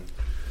and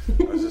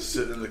I was just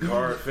sitting in the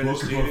car. I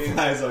finished eating.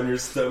 Flies on your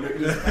stomach.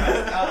 Your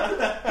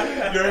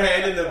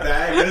hand in the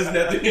bag. There's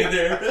nothing in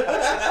there.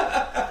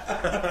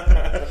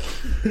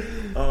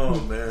 Oh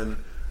man,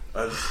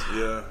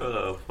 yeah.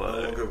 Oh, I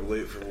fuck. woke up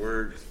late for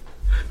work.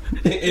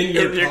 In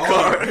your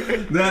car.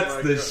 That's Oh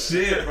my the God.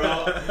 shit,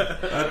 bro.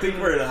 I think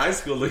we're in high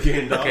school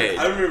again, dog. Okay.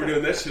 I remember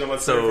doing that shit on my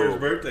So- 21st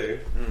birthday.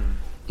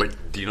 Like,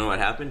 do you know what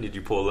happened? Did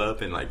you pull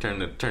up and like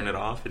turn it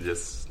off and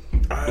just?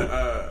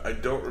 I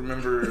don't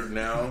remember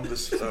now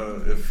this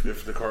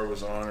if the car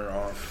was on or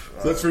off.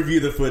 So let's review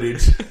the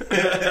footage.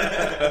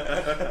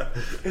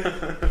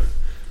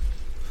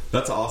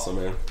 That's awesome,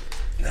 man.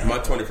 My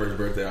 21st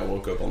birthday, I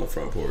woke up on the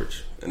front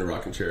porch in a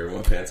rocking chair with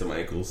my pants and my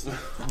ankles.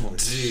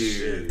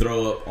 Dude.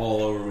 Throw up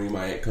all over me.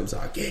 My aunt comes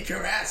out, "Get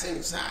your ass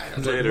inside." I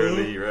was like,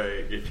 Literally,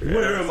 right. Get your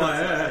Where ass am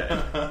I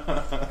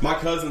at? My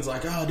cousin's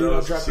like, "Oh, dude, I'll That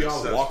was drop a you off."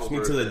 successful Walks me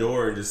to the birthday.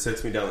 door and just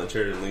sets me down the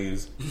chair and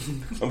leaves.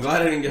 I'm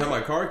glad I didn't have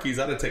my car keys.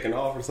 I'd have taken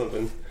off or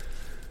something.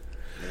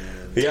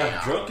 Man.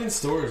 Yeah, drunken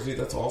stories, dude.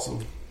 That's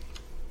awesome.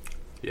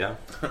 Yeah.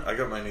 I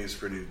got my niece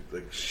pretty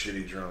like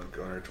shitty drunk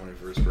on her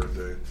 21st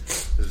birthday.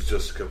 This is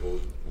just a couple,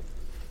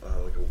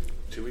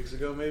 2 weeks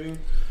ago maybe,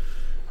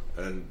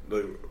 and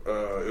like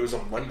it was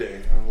on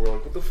Monday, and we're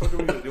like, "What the fuck are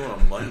we gonna do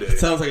on Monday?"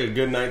 Sounds like a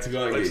good night to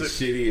go and I get took-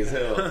 shitty as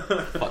hell.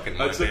 Fucking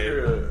I took Monday.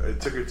 her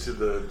to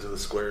the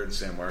square in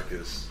San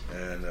Marcos,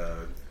 and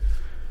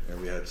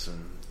we had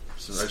some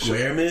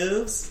Square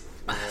moves.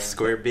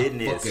 Square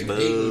business, Fucking hate when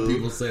boo.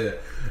 people say that.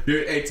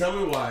 Dude, hey, tell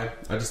me why.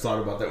 I just thought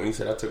about that when you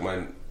said I took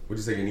my.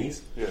 What'd you say, your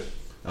niece? Yeah.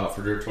 Out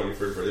for their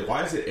 21st birthday.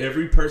 Why is it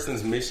every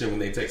person's mission when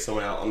they take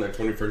someone out on their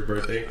 21st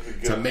birthday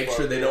to make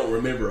sure they don't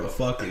remember a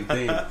fucking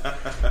thing?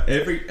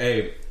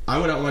 Hey, I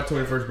went out on my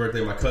 21st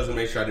birthday. My cousin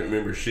made sure I didn't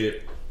remember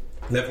shit.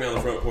 Left me on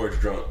the front porch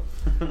drunk.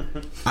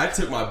 I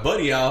took my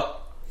buddy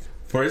out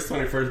for his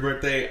 21st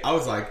birthday. I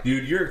was like,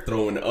 "Dude, you're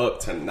throwing up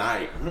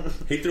tonight."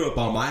 He threw up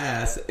on my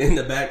ass in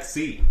the back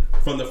seat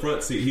from the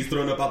front seat. He's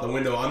throwing up out the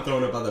window. I'm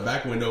throwing up out the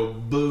back window.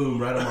 Boom,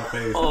 right on my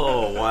face.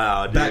 Oh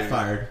wow, dude.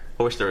 Backfired.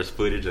 I wish there was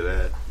footage of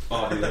that.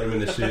 Oh, dude, that would have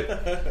been the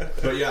shit.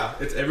 But yeah,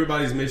 it's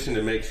everybody's mission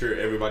to make sure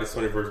everybody's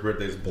 21st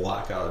birthday is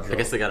blackout drunk. I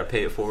guess they gotta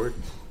pay it forward.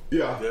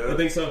 Yeah, Yeah. I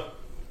think so.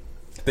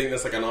 I think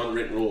that's like an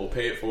unwritten rule.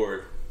 Pay it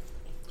forward.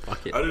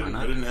 Fuck it. I why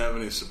didn't not? have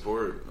any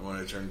support when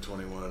I turned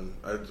 21.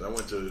 I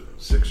went to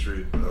 6th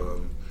Street.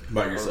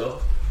 By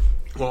yourself?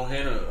 Well,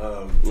 Hannah,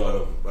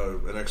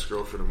 an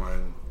ex-girlfriend of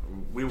mine,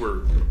 we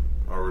were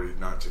already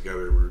not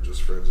together. We were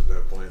just friends at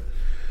that point.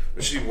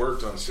 But she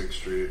worked on 6th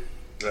Street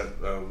at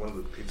one of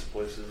the pizza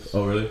places.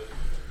 Oh, really?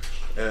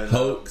 And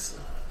Hoax.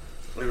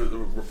 It was the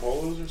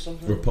Rapolo's or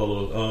something.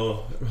 Rapolo.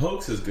 Oh,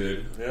 Hoax is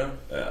good. Yeah.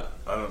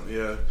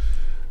 Yeah.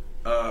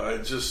 I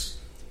just.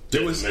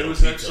 It was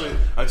Pizza. actually.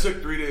 I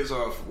took 3 days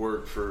off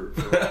work for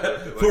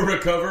For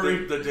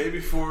recovery? The day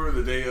before,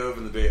 the day of,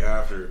 and the day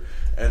after.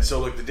 And so,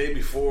 like the day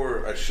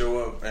before, I show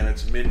up and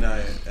it's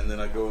midnight, and then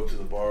I go up to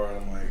the bar and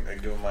I'm like, I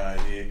give him my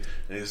ID,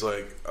 and he's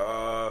like,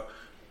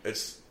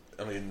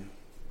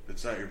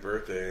 it's not your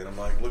birthday, and I'm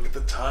like, look at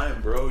the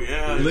time, bro.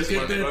 Yeah, Look it's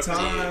at my the fucking-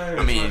 time.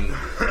 I mean,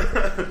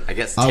 I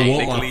guess I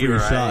technically want my free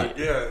right. shot.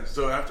 Yeah,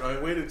 so after I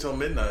waited till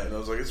midnight, and I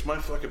was like, "It's my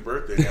fucking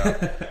birthday now."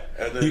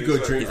 And then You he's go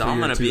like, drink He's, I'm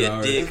for gonna your be 2 a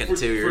hours. dick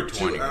until you're for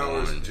 21. 2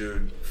 hours,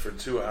 dude. For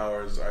 2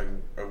 hours,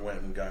 I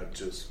went and got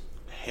just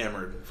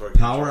hammered. Fucking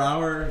Power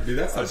hour? Dude,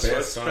 that's the I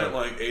best spent time.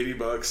 like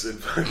 $80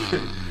 and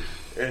fucking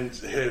and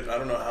hit I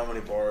don't know how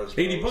many bars.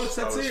 but $80, I was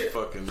that's it?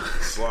 Fucking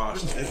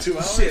sloshed in 2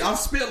 hours. Shit, I've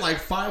spent like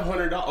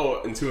 $500.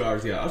 Oh, in 2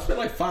 hours, yeah. I've spent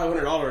like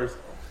 $500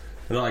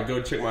 And I like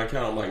go check my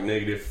account. I'm like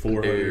negative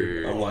 400.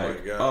 Dude. I'm Oh my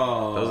like, God.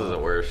 oh, Those are the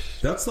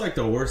worst. That's like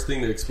the worst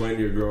thing to explain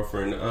to your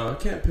girlfriend. I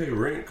can't pay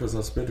rent because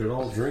I spent it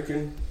all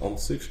drinking on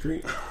 6th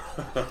Street.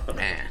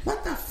 Man,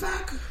 What the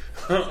fuck?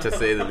 to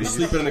say the least.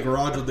 Sleeping in the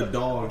garage with the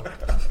dog.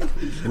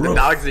 The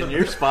dog's in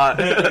your spot.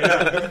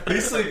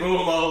 He's sleeping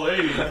with my old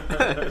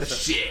lady.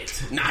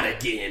 Shit, not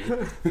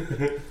again.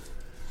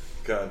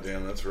 God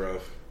damn, that's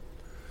rough.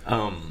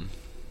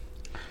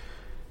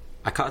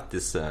 I caught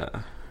this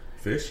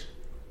Fish?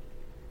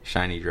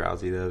 shiny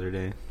drowsy the other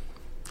day.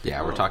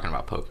 Yeah, we're talking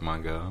about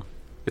Pokemon Go.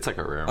 It's like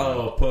a rare one.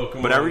 Oh,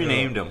 Pokemon. But I Go.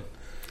 renamed him.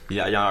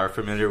 Yeah, y'all are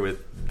familiar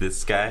with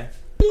this guy?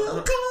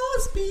 Bill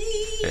Cosby.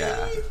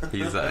 Yeah,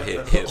 he's a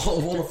hip. Oh,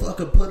 wanna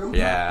fucking put him?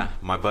 Yeah,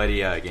 my buddy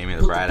gave me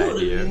the bright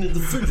idea. in the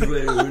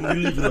refrigerator and you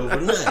leave it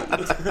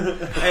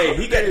overnight. Hey,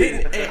 he got.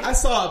 Hey, I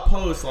saw a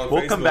post on.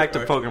 We'll Facebook, come back to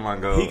right?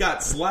 Pokemon Go. He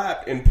got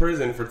slapped in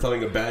prison for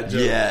telling a bad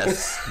joke.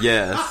 Yes.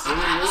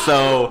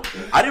 So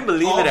I didn't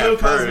believe All it Bill at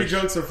Cosby first.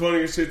 jokes are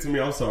funny as shit to me.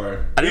 I'm sorry.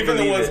 I didn't Even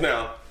the believe ones it.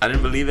 now. I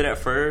didn't believe it at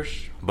first,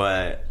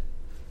 but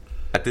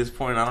at this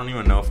point, I don't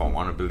even know if I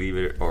want to believe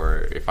it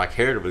or if I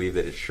care to believe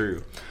that it's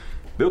true.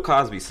 Bill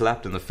Cosby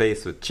slapped in the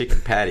face with chicken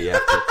patty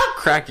after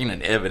cracking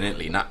an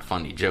evidently not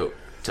funny joke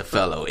to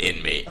fellow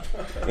inmate.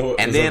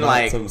 And Is then, it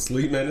like, some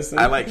sleep medicine.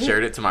 I like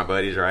shared it to my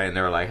buddies, right? And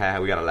they were like, "Hey,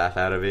 we gotta laugh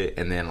out of it."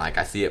 And then like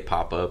I see it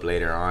pop up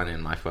later on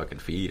in my fucking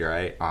feed,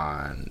 right,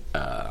 on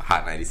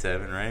Hot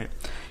 97, right?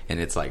 And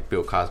it's like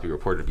Bill Cosby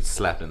reported to be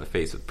slapped in the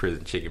face with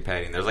prison chicken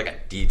patty. And there's like a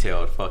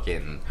detailed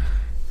fucking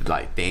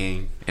like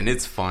thing, and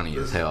it's funny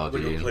as hell, like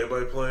dude. a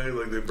play-by-play,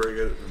 like they break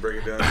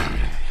it down.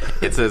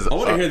 It says, I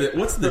want to hear that.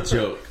 What's the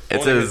joke? I It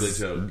wanna hear says,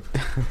 the joke.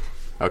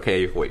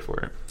 okay, wait for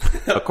it.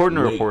 According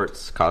to Wait.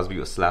 reports, Cosby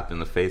was slapped in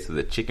the face with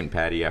a chicken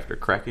patty after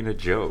cracking a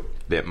joke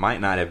that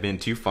might not have been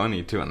too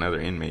funny to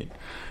another inmate.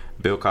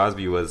 Bill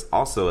Cosby was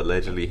also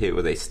allegedly hit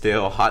with a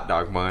stale hot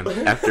dog bun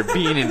after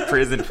being in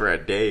prison for a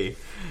day.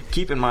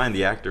 Keep in mind,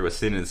 the actor was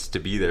sentenced to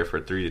be there for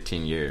 3 to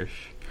 10 years.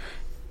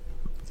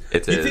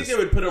 It You says, think they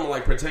would put him in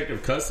like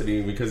protective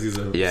custody because he's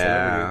a yeah.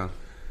 celebrity?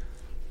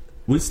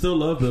 We still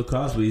love Bill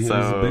Cosby. He was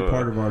a So, big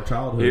part of our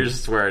childhood.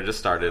 Here's where it just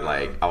started.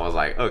 Like, I was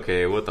like,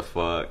 okay, what the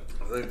fuck?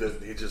 I think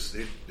that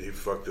he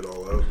fucked it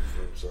all up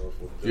for himself.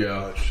 With doing Yeah.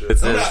 all that shit.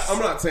 It's- I'm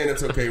not saying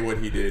it's okay what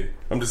he did.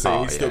 I'm just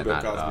saying he's still Bill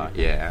not at all.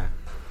 Cosby.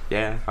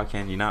 Yeah. How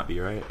can you not be,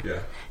 right? Yeah.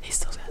 He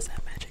still has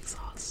that magic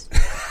sauce.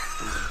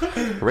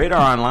 Radar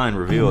Online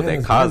revealed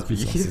that Cosby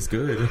is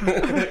good.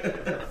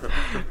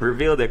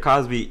 revealed that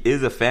Cosby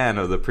is a fan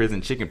of the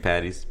prison chicken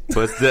patties,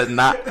 but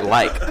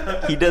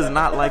he does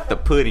not like the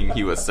pudding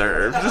he was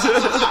served.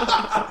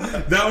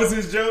 That was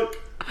his joke.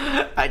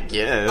 I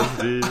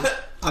guess, dude.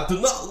 I do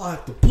not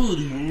like the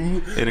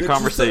pudding. In a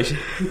conversation.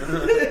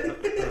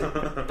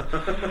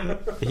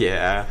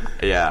 yeah,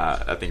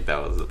 I think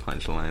that was the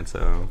punchline.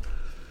 So,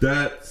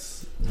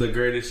 That's the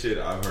greatest shit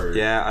I've heard.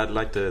 yeah, I'd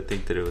like to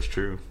think that it was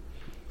true.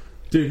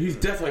 Dude, he's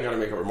definitely got to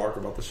make a remark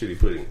about the shitty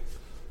pudding.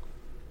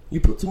 You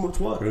put too much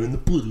water in the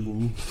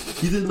pudding.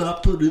 You did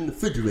not put it in the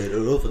refrigerator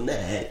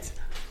overnight.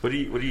 What do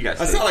you guys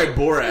I think? sound like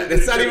Borat.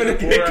 It's not even a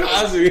Bill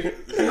Cosby.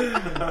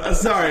 I'm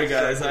sorry,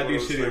 guys. I do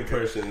shitty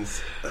impressions.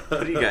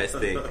 What do you guys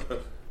think?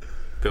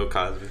 Bill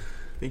Cosby?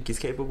 Think he's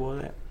capable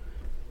of that?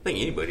 I think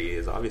anybody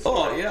is, obviously.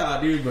 Oh, yeah,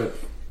 dude, but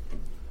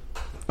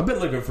I've been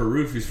looking for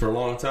roofies for a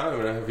long time,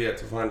 and I have yet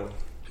to find them.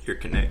 Your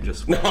connect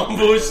just No, I'm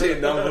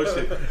bullshit.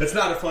 It's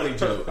not a funny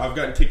joke. I've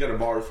gotten kicked out of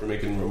bars for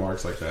making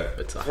remarks like that.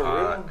 It's a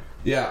hot.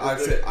 Yeah,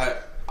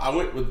 I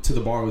went to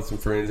the bar with some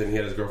friends, and he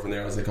had his girlfriend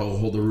there. I was like, "Oh,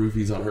 hold the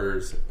roofies on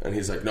hers," and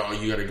he's like, "No,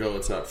 you gotta go.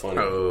 It's not funny."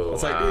 Oh, I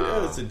was like, wow.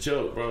 "Dude, it's a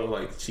joke, bro.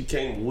 Like, she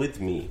came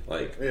with me,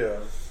 like, Yeah.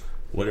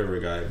 whatever,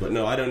 guy." But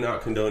no, I do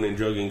not condone in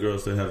drugging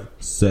girls to have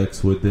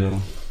sex with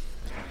them.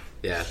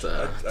 Yeah, it's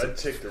I'd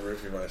take the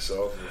roofie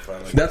myself and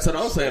find like That's what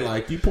I'm saying.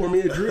 Like, you pour me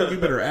a drink, you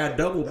better add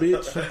double,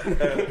 bitch.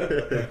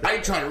 I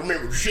ain't trying to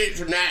remember shit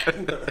tonight.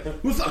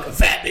 We're fucking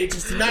fat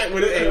bitches tonight.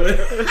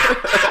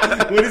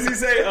 What does he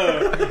say?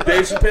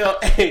 Dave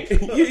Chappelle, hey,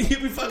 you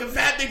be fucking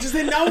fat bitches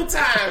in no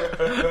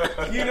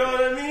time. You know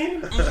what I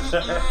mean?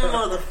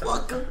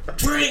 Motherfucker.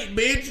 Drink,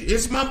 bitch.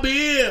 It's my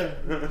beer.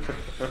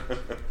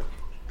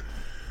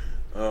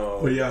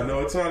 Oh, But yeah, no,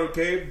 it's not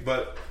okay,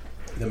 but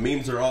the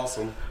memes are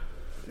awesome.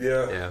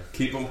 yeah. yeah.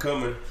 Keep them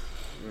coming.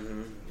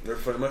 They're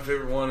funny. My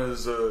favorite one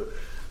is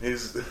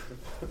he's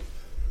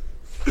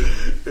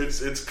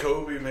it's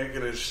Kobe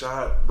making his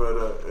shot,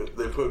 but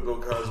they put Bill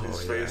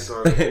Cosby's face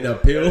on it. And a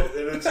pill.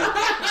 And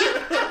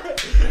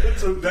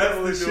it's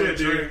definitely shit,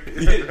 drink.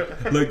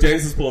 Look,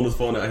 James is pulling his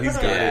phone out. He's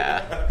got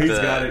Yeah, it. He's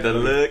got it. The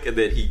look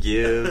that he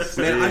gives.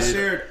 Man,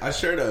 dude. I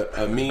shared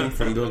a meme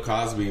from Bill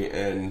Cosby,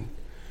 and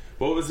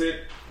what was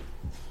it?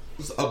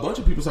 A bunch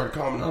of people started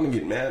commenting on and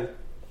getting mad.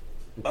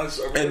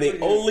 And the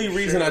only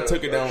reason I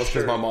took it down was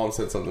because my mom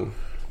said something.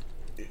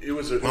 It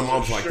was My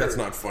mom's like, "That's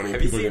not funny."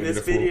 Have you People are seen gonna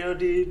this get a fool. video,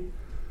 dude?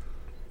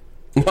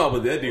 No,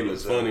 but that dude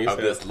was funny. Of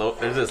this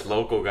there's this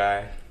local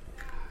guy,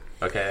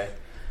 okay,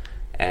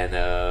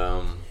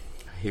 and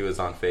he was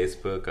on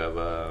Facebook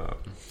of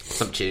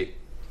some chick.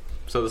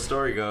 So the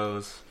story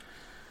goes,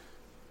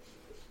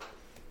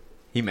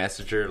 he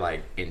messaged her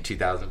like in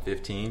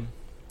 2015,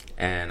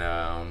 and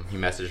he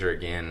messaged her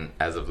again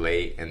as of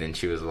late, and then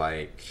she was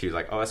like,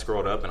 oh, I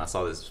scrolled up and I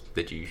saw this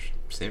that you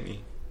sent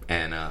me,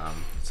 and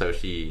so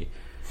she,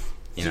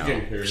 you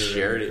know,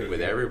 shared it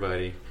with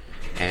everybody,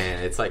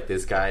 and it's like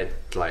this guy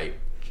like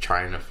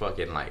trying to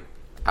fucking like,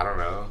 I don't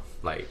know,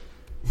 like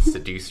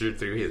seduce her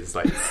through his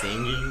like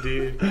singing,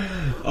 dude.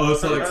 Oh,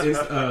 so like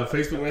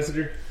Facebook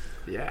Messenger?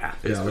 Yeah,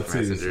 Facebook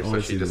Messenger.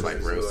 So she just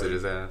like roasted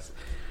his ass.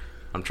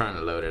 I'm trying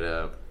to load it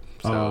up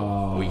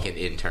so we can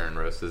in turn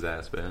roast his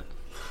ass, but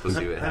we'll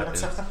see what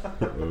happens.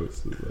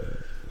 Roast his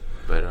ass.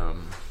 But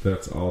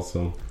that's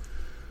awesome.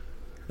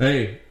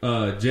 Hey,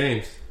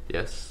 James.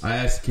 Yes. I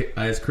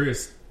asked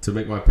Chris to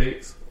make my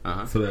picks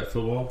for that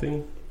football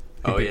thing.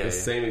 He picked the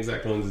same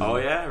exact ones as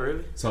me. Yeah,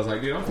 really? So I was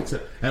like, dude, I don't think so.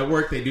 At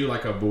work, they do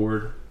like a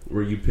board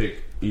where you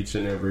pick each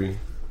and every,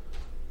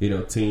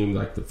 team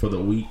like for the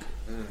week.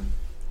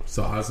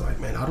 So I was like,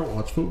 man, I don't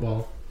watch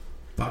football.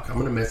 Fuck, I'm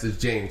gonna message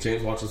James.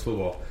 James watches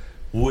football.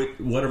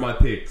 What are my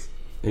picks?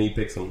 And he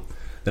picks them.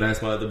 Then I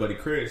asked my other buddy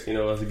Chris. I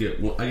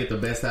get the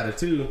best out of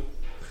two.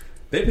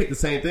 They pick the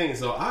same thing,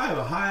 so I have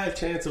a high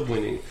chance of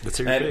winning. Let's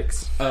hear your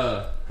picks.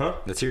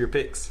 Let's hear your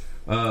picks.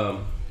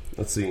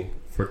 Let's see.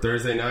 For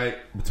Thursday night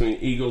between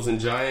Eagles and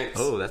Giants.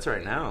 Oh, that's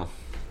right now.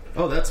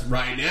 Oh, that's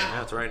right now. Yeah,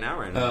 that's right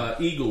now.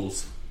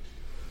 Eagles.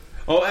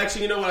 Oh,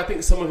 actually, you know what? I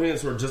think some of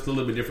his were just a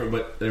little bit different,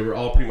 but they were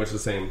all pretty much the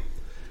same.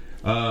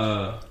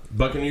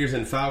 Buccaneers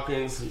and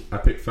Falcons. I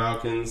picked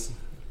Falcons.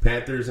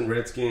 Panthers and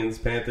Redskins.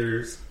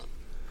 Panthers.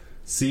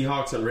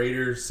 Seahawks and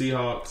Raiders.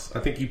 Seahawks. I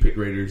think you picked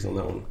Raiders on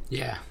that one.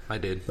 Yeah, I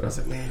did. But I was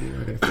like, man,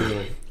 I got a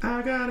feeling.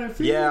 I got a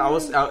feeling. Yeah,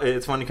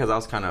 it's funny because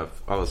I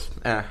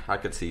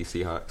could see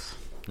Seahawks.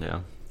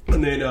 Yeah.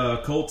 And then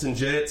Colts and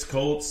Jets.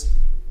 Colts.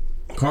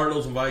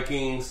 Cardinals and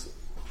Vikings.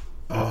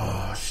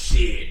 Oh,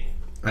 shit.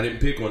 I didn't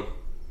pick one.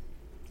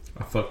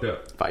 I fucked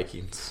up.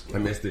 Vikings. I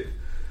missed it.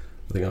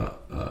 I think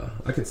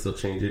I can still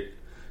change it.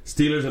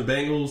 Steelers and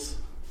Bengals.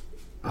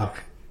 I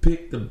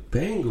picked the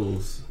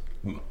Bengals.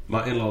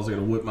 My in-laws are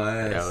going to whip my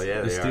ass. Hell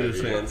yeah, the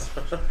Steelers fans.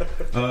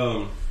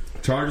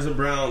 Chargers and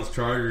Browns.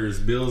 Chargers.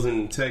 Bills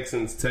and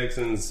Texans.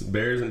 Texans.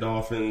 Bears and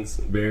Dolphins.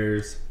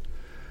 Bears.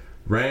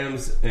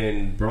 Rams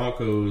and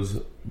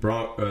Broncos.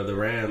 The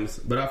Rams.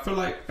 But I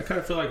kind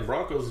of feel like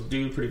Broncos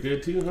do pretty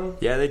good too, huh?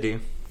 Yeah, they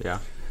do. Yeah.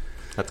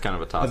 That's kind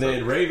of a toss-up. And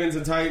then Ravens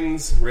and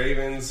Titans.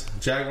 Ravens.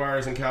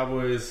 Jaguars and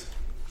Cowboys.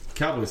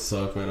 Cowboys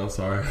suck, man. I'm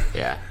sorry.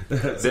 Yeah.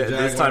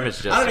 This time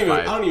it's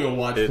justified. I don't even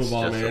watch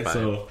football, man.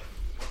 So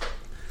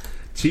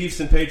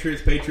Chiefs and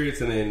Patriots,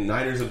 and then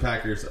Niners and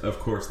Packers. Of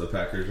course, the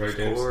Packers, right,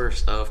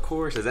 James? Of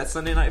course. Is that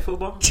Sunday Night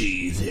Football?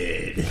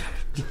 Cheesehead.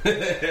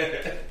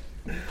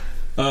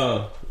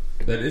 That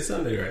is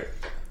Sunday, right?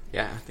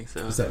 Yeah, I think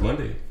so. Is that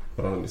Monday?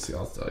 Hold on, let me see.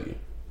 I'll tell you.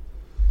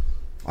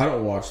 I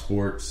don't watch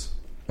sports.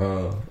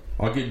 I'll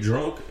get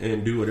drunk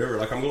and do whatever.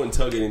 Like, I'm going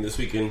tailgating this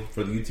weekend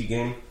for the UT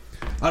game.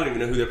 I don't even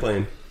know who they're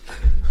playing.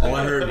 All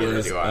I heard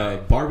was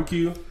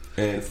barbecue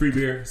and free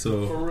beer.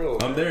 So For real,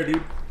 I'm there,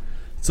 dude.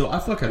 So I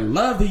fucking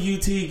love the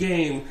UT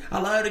game.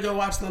 I love to go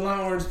watch the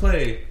Longhorns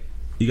play.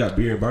 You got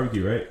beer and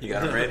barbecue, right? You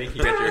got them ready?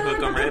 You got your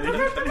hook 'em ready?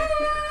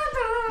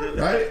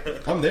 Right?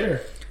 I'm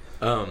there.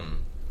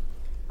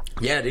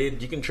 Yeah,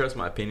 dude, you can trust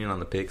my opinion on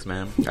the picks,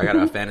 man. I got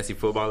a fantasy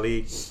football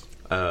league.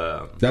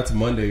 That's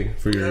Monday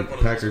for your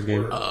Packers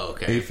game. Oh,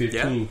 okay.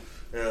 8:15.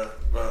 Yeah,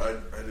 but I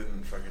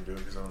didn't fucking do it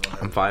because I don't know how.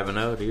 I'm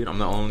 5-0, dude. I'm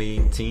the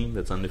only team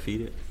that's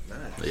undefeated.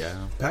 Nice. Yeah.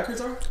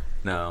 Packers are?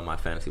 No, my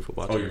fantasy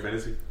football team. Oh, your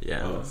fantasy?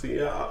 Yeah. See,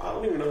 I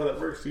don't even know how that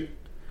works, dude.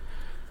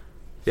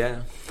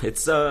 Yeah,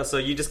 it's so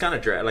you just kind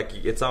of draft, like,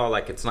 it's all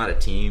like, it's not a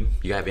team.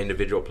 You have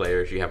individual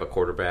players. You have a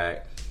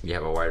quarterback. You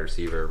have a wide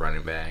receiver,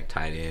 running back,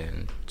 tight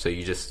end. So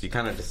you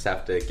kind of just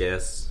have to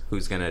guess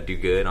who's gonna do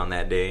good on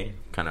that day,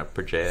 kind of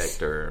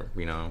project, or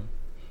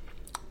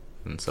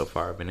And so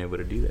far, I've been able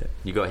to do that.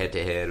 You go head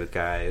to head with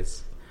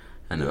guys.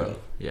 I know.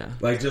 Yeah.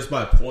 Like just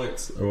by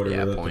points or whatever.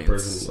 Yeah, that points. The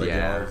person, like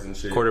yards and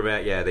shit.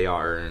 Quarterback, yeah, they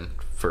are earned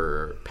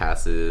for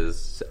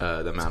passes,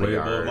 the amount of way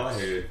yards. above my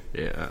head.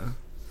 Yeah.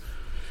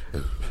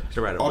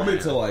 I'm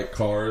into like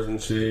cars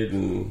and shit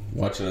and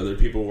watching other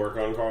people work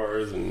on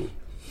cars and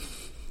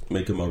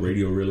making my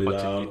radio really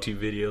watching loud. YouTube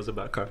videos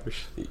about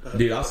cars.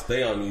 Dude, I'll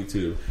stay on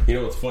YouTube. You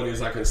know what's funny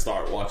is I can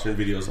start watching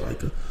videos like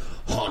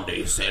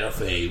Hyundai Santa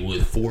Fe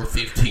with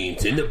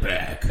 415s in the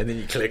back. And then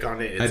you click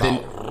on it, it's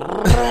No.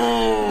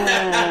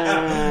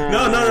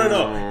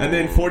 And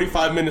then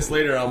 45 minutes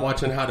later, I'm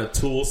watching how to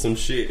tool some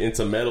shit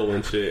into metal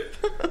and shit.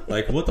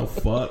 Like, what the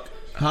fuck?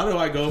 How do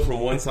I go from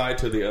one side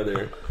to the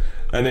other?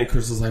 And then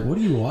Chris was like, what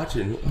are you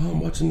watching? Oh,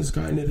 I'm watching this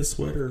guy knit a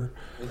sweater.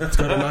 It's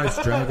got a nice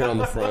dragon on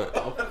the front.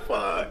 Oh,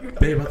 fuck.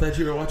 Babe, I thought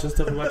you were watching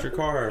stuff about your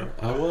car.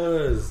 I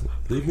was.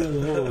 Leave me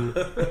alone.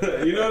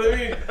 You know what I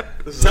mean?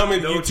 Tell me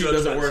YouTube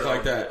doesn't work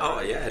like that.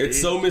 Oh, yeah. It's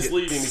dude. so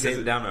misleading. It's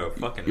sent down a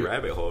fucking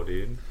rabbit hole,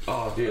 dude.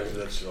 Oh, dude.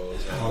 That shit all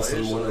the time.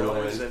 Awesome. I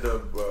always end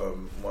up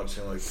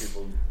watching like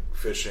people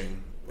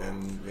fishing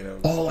and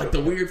Oh, like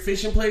the weird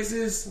fishing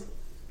places?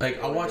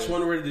 Like, I watched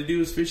one where the dude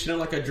was fishing in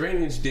like a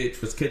drainage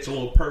ditch, was catching a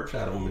little perch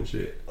out of him and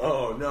shit.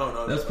 Oh,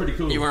 no. That's pretty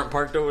cool. You weren't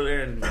parked over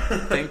there in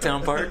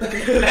Thinktown Park?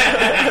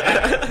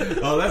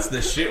 Oh, that's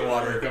the shit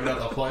water coming out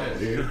the plant,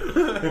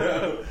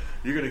 dude.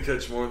 You're going to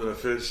catch more than a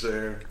fish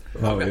there.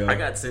 Oh, yeah. I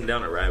got sent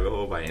down a rabbit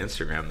hole by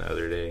Instagram the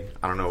other day.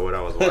 I don't know what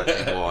I was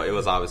watching. Well, it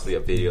was obviously a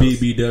video.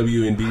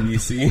 BBW and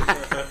BBC.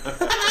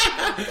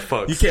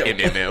 Fuck You can't-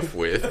 NMF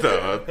with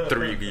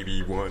 3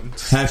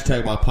 BB1s.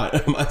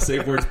 Hashtag my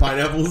safe words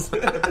pineapples.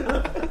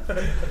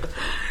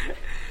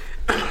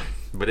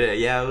 But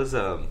yeah, it was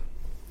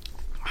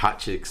hot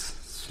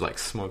chicks like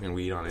smoking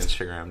weed on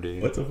Instagram,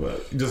 dude. What the fuck?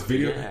 Just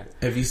video? Yeah.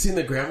 Have you seen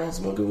the grandma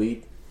smoking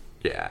weed?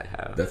 Yeah, I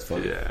have. That's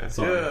funny. Yeah.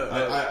 Sorry.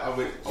 Yeah, I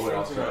went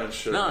off track.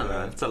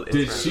 No, it's a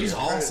Dude, she's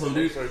awesome,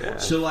 dude. Yeah.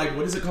 She'll like,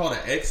 what is it called, an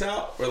X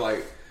out? Where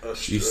like, A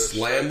you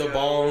slam the shotgun.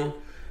 bong,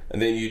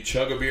 and then you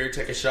chug a beer,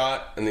 take a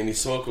shot, and then you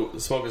smoke a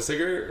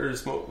cigarette or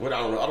smoke. What I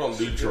don't know. I don't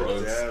do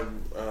drugs. Dab,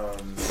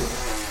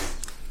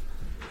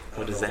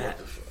 What is that?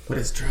 What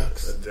is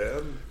drugs? a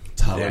dab?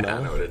 Tylenol. Yeah,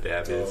 I know what a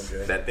dab is.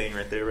 Okay. That thing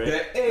right there, right?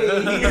 Hey, hit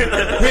him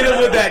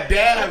with that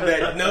dab,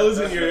 that nose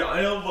in your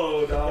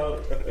elbow,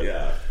 dog.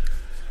 Yeah.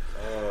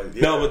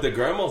 Yeah. No, but the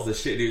grandma's the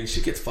shit, dude.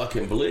 She gets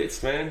fucking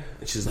blitzed, man.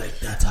 And she's like,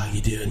 "That's how you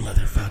do it,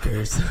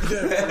 motherfuckers."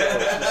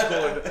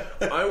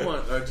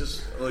 I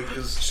just like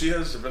because she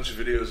has a bunch of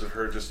videos of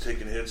her just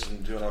taking hits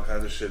and doing all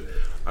kinds of shit.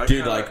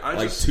 Dude, like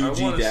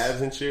 2G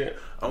dabs and shit.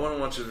 I want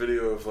to watch a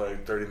video of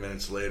like 30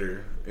 minutes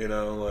later, you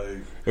know, like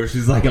Or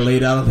she's like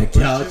laid out on the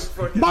couch. she's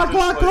fucking My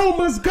just,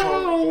 glaucoma's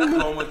gone.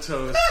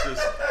 comatose,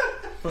 just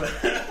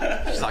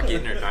She's not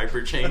getting her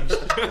diaper changed.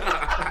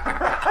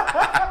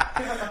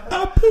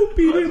 I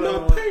poopied in I my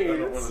don't want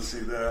pants. to see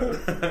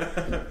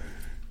that.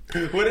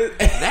 What is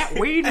That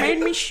weed made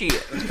me shit.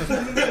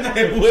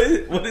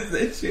 what is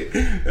that shit?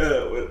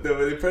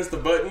 When they press the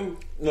button.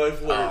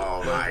 Life alert.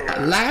 Oh my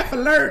god. Life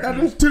alert! I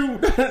just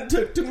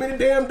took too many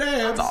damn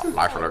dabs. Oh,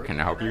 Life Alert can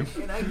help you.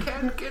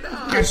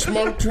 I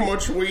smoked too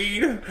much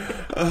weed.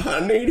 I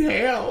need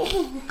help.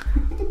 Did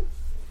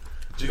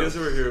you guys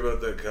ever hear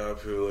about that cop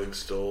who like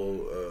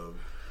stole?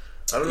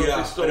 I don't know Yeah,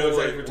 if he stole I know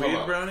exactly like what you're talking weed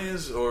about.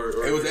 brownies or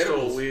It was he stole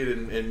edibles. weed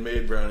and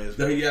made brownies.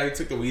 No, yeah, he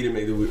took the weed and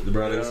made the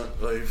brownies.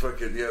 Yeah, like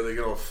fucking they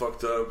get all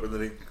fucked up, and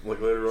then he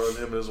like later on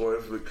him and his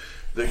wife like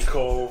they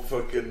call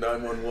fucking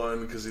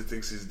 911 because he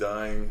thinks he's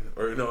dying,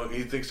 or no,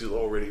 he thinks he's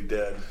already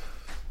dead.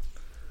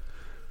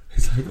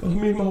 He's like, "Oh,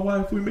 me and my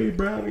wife, we made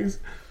brownies,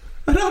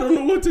 and I don't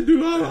know what to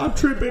do. I'm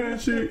tripping and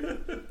shit."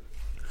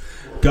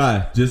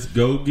 Guy, just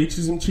go get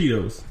you some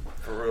Cheetos,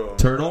 For real.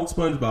 turn on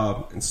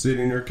SpongeBob, and sit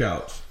in your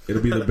couch.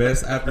 It'll be the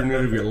best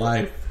afternoon of your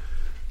life.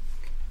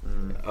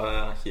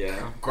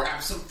 Yeah.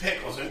 Grab some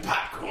pickles and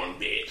popcorn,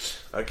 bitch.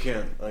 I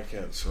can't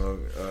smoke.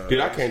 Dude,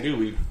 I can't do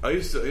weed. I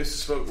used to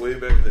smoke way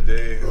back in the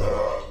day.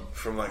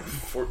 From like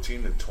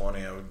 14 to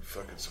 20, I would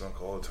fucking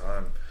smoke all the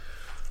time.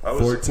 I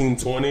was 14,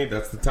 20,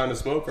 that's the time to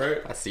smoke, right?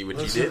 I see what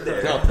you did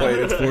there. I'll play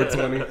it. It's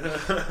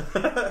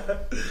 420.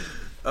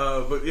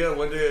 but yeah,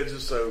 one day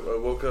I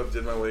woke up,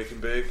 did my wake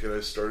and bake, and I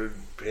started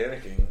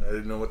panicking. I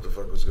didn't know what the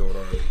fuck was going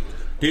on.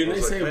 Dude, I they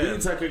was say like, man,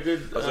 weed's like a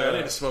good... I was like, I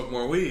need to smoke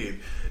more weed.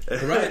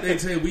 right, they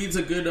say weed's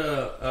a good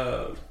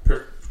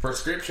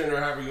prescription, or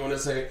however you want to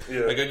say,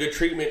 Yeah. like a good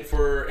treatment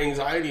for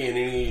anxiety and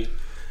any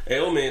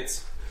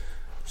ailments.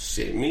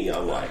 Shit, me,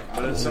 I'm like, I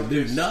But don't it's want to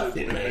do something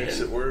nothing, that makes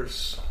it man.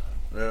 worse.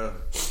 Yeah.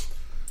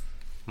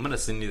 I'm gonna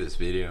send you this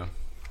video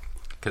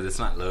because it's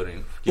not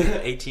loading. You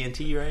have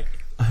AT&T, right?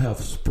 I have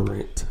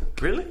Sprint.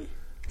 Really?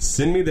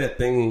 Send me that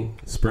thing,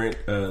 Sprint,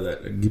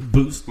 that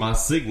boost my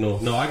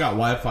signal. No, I got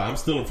Wi-Fi. I'm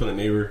stealing from the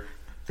neighbor.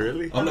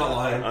 Really? I'm not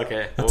lying.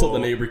 Okay. I told the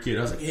neighbor kid,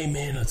 I was like, "Hey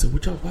man," I said,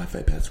 "What's your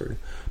Wi-Fi password?"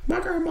 My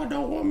grandma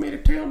don't want me to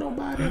tell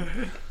nobody.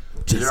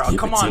 Just give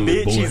Come it to on,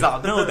 me, bitch. boy. He's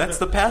all, no, that's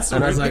the password.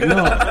 And I was like,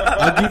 "No,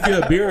 I'll give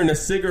you a beer and a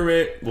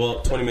cigarette."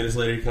 Well, 20 minutes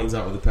later, he comes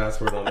out with the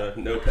password on a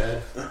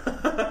notepad.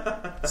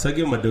 So I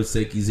give him a Dos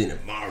Equis in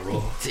it,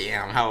 Marl.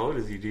 Damn, how old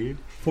is he, dude?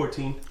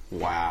 14.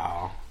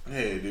 Wow.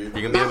 Hey, dude.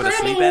 You gonna be able to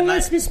sleep at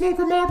lets night? me smoke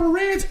a Marlboro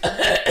Red.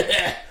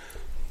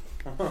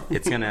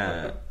 It's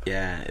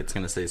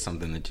gonna say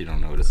something that you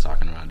don't know what it's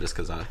talking about just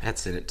because I had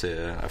sent it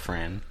to a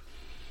friend.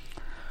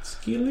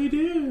 Skilly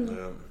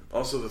do.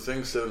 Also, the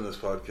things said in this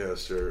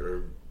podcast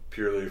are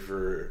purely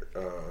for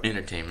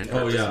Entertainment.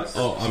 Oh yeah. purposes.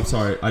 Oh, I'm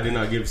sorry. I did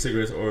not give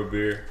cigarettes or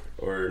beer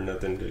or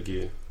nothing to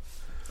give.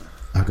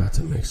 I got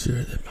to make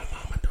sure that my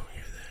mama don't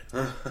hear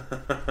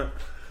that.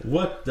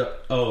 What the?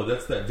 Oh,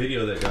 that's that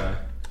video. That guy.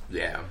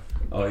 Yeah.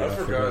 Oh yeah. I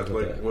forgot about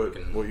like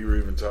that. what you were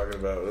even talking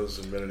about. That was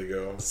a minute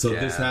ago. So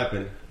this Yeah.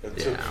 happened. It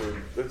Yeah. took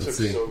Let's so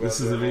see. This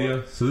is the goddamn video.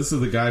 long. So this is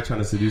the guy trying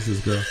to seduce this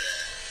girl. Judge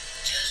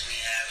me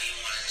however you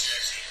wanna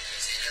judge me,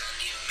 'cause it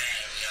don't even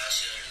matter. We all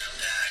children of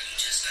God. You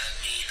just like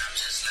me and I'm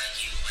just like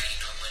you. Ain't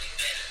nobody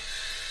better.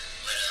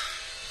 But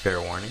Fair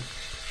warning.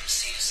 I'm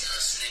seeing this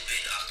little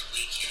snippet off the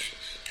weekend,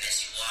 and as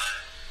you are,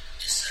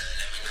 just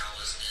let me know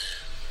what's good.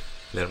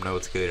 Let him know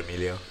what's good,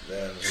 Emilio.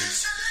 Man,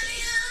 he's-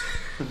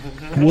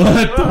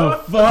 What the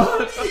fuck?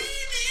 Baby,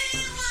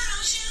 why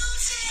don't you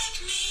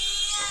take me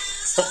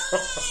as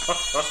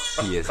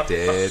He is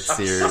dead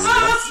serious.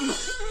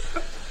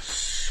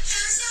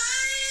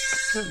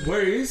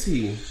 Where is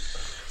he?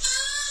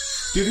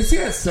 Dude, is he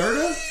at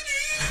Serta?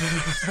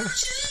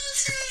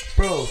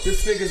 Bro,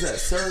 this nigga's at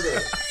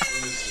Serta.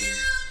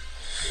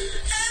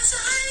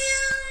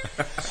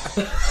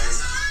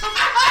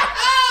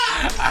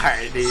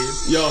 Alright, dude.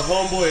 Yo,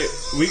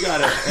 homeboy, we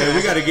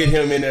gotta get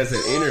him in as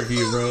an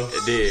interview, bro.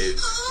 Dude.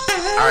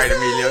 Alright,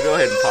 Emilio, go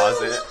ahead and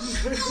pause it.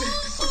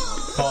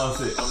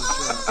 Pause it.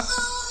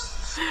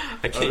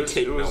 I can't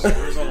take no it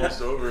more. was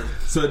almost over.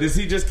 So does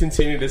he just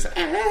continue this? He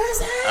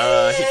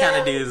kind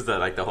of does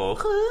the whole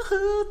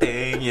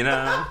thing, you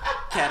know?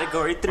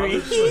 Category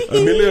 3.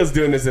 Emilio's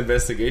doing this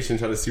investigation,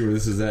 trying to see where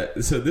this is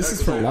at. So this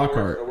is from I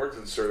Lockhart. worked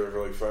in Serta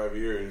for like 5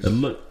 years.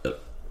 And look,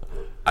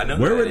 I know.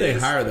 Where who would that they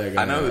is. hire that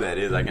guy I know at? who that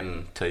is. I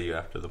can tell you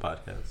after the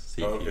podcast.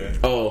 See if Okay.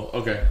 oh,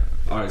 okay.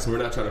 All right, so we're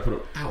not trying to put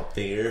him out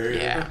there.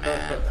 Yeah,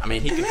 man. I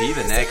mean, he could be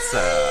the next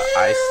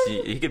Ice.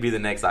 He could be the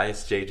next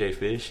Ice JJ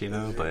Fish, you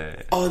know.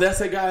 But Oh, that's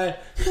that guy.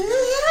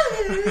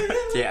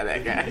 yeah,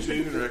 that guy. Did you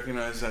even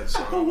recognize that I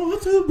song?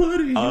 want to,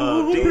 buddy.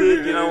 Oh,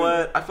 dude, you know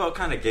what? I felt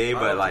kind of gay, I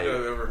but don't like, think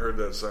I've ever heard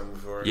that song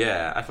before.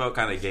 yeah, I felt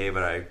kind of gay,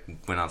 but I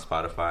went on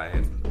Spotify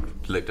and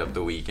looked up The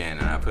Weeknd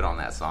and I put on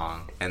that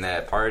song. And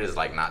that part is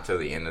like not till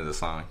the end of the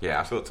song. Yeah,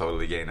 I feel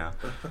totally gay now.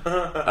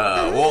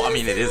 Well, I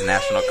mean, it is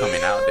National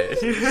Coming Out Day.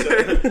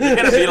 You're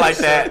gonna be like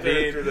that,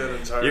 dude.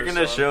 You're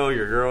gonna show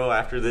your girl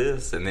after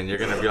this, and then you're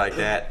gonna be like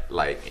that,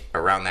 like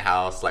around the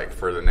house, like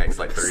for the next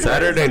like 3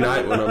 Saturday days.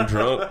 night when I'm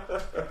drunk,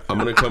 I'm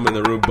gonna come in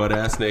the room butt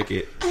ass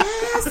naked.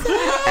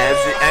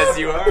 As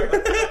you are.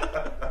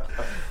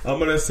 I'm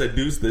gonna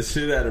seduce the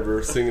shit out of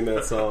her singing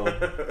that song.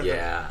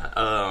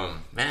 Yeah.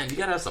 Man, you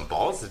gotta have some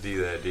balls to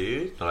do that,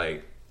 dude.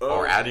 Like,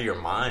 or out of your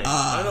mind.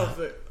 I don't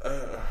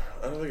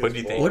think. What do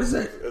you think? What is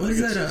that? What is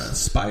that?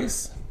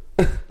 Spice?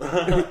 You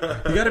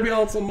gotta be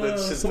on some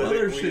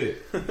other weed.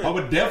 shit. I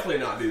would definitely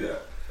not do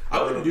that.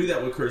 I wouldn't do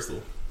that with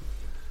Crystal.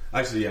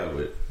 Actually, yeah, I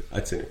would.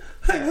 I'd sing it.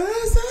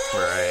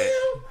 Right.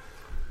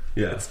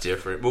 Yeah. It's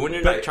different. But when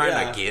you're But, like trying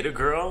yeah. to get a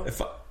girl,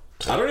 If I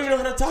don't even know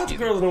how to talk to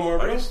girls no more,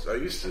 I bro.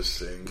 used to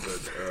sing,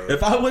 but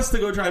If I was to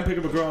go try and pick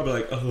up a girl, I'd be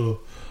like,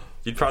 oh,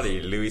 you'd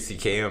probably Louis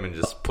C.K. him and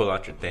just pull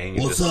out your thing.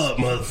 And what's just, up,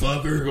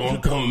 motherfucker?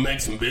 Gonna come and make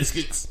some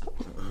biscuits?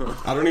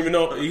 I don't even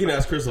know. You can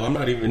ask Crystal. I'm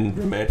not even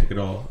romantic at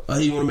all. Oh,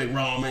 you want to make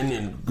ramen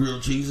and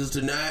grilled cheeses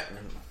tonight?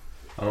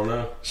 I don't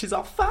know. She's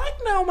all, fuck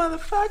no,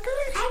 motherfucker.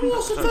 I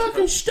want some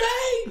fucking steak,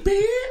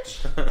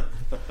 bitch.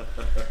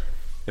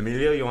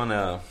 Emilio, you want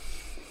to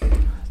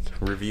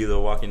review the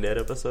Walking Dead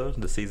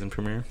episode, the season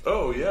premiere?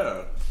 oh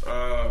yeah.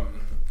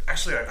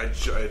 Actually, I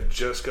had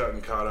just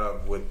gotten caught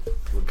up with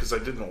because I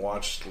didn't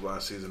watch the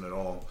last season at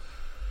all.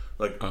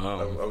 Like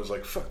I was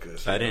like, fuck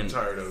this. I'm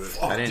tired of it.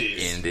 I didn't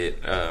end it.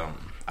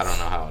 I don't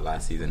know how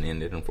last season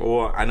ended.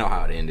 Well, I know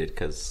how it ended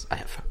because I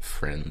have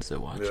friends that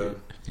watch it.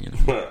 You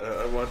know?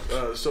 I watched.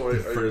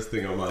 First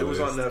thing on my it was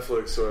list. on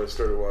Netflix, so I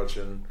started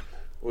watching.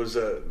 What was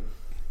that?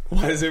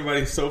 Why is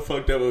everybody so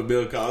fucked up with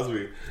Bill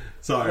Cosby?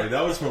 Sorry,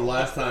 that was from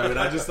last time, and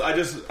I just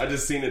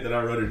seen it that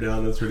I wrote it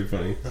down. That's pretty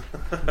funny.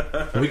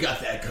 We got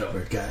that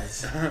covered,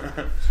 guys.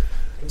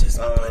 Just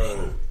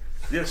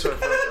Yeah, so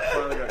I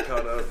finally got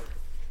caught up.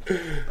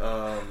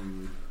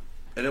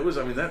 And it was,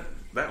 I mean,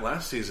 that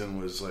last season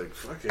was like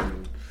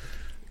fucking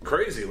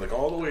crazy. Like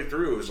all the way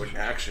through, it was like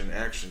action,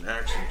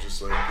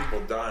 just like people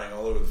dying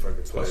all over the fucking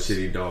a place.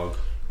 shitty dog.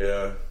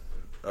 Yeah.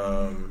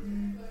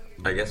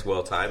 I guess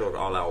well titled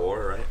All Out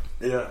War, right?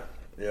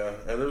 Yeah,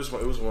 and it was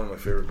one of my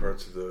favorite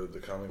parts of the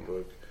comic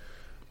book.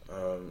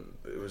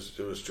 It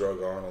was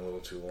drug on a little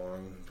too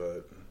long,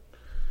 but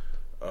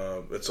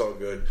it's all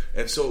good.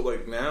 And so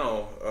like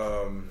now,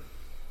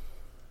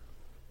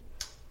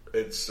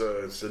 it's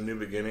a new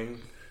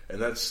beginning,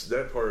 and that's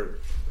that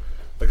part.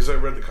 Because I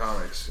read the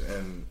comics,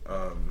 and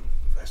I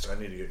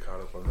need to get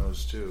caught up on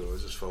those too. I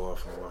just fell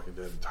off on The Walking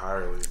Dead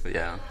entirely.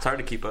 Yeah, it's hard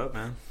to keep up,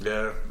 man.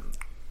 Yeah,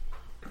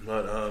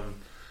 but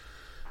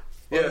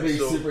Yeah, be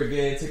so- super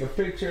gay. Take a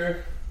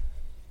picture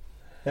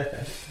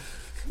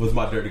with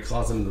my dirty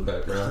closet in the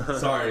background.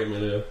 Sorry,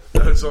 Emilio.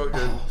 It's all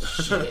good.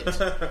 Shit.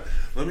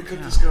 Let me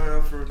cut this guy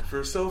out for a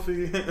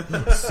selfie.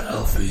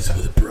 Selfies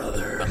with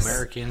brothers.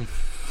 American.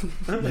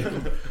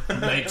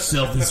 Make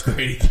selfies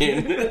great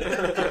again.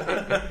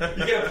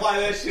 You can apply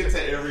that shit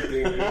to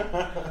everything, dude.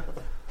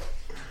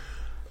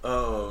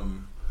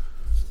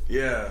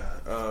 Yeah.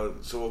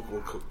 So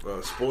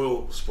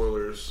we'll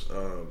spoilers.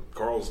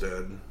 Carl's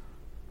dead.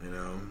 You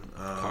know.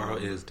 Carl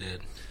is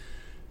dead.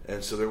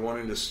 And so they're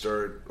wanting to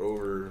start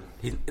over.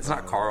 It's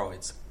not Carl,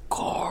 it's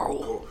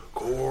Carl.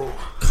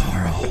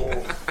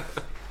 Carl.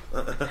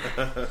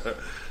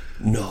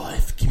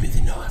 Knife. Give me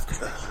the knife,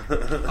 Carl. I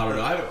don't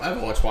know. I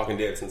haven't watched Walking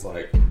Dead since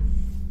like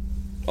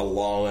a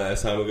long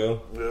ass time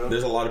ago. Yeah.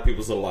 There's a lot of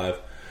people still alive.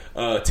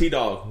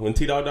 T-Dog. When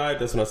T-Dog died,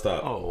 that's when I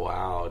stopped. Oh,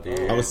 wow,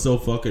 dude. I was so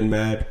fucking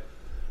mad.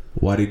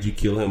 Why did you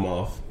kill him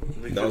off?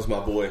 That was my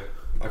boy.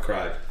 I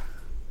cried.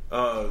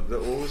 What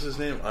was his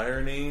name?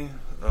 Irony.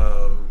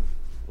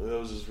 That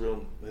was his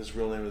real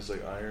name is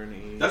like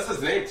Irony. That's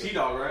his name,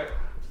 T-Dog, right?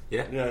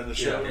 Yeah. Yeah, in the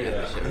show.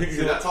 Yeah. Yeah.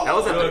 See, that's all. That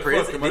was at the Fuck,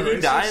 prison. am I Did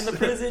he die racist? in the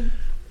prison?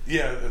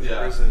 Yeah, in the Yeah.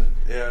 prison.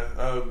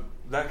 Yeah,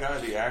 that guy,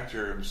 the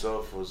actor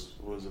himself, was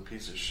a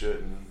piece of shit,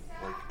 and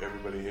like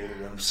everybody hated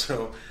him.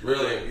 So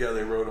Really? yeah,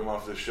 they wrote him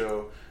off the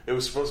show. It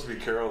was supposed to be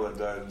Carol that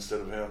died instead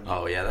of him.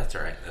 Oh yeah, that's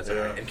right. That's Yeah.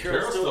 right. And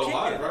Carol's still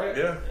alive, kicking. right?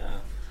 Yeah,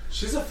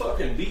 She's a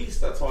fucking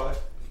beast. That's why.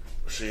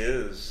 she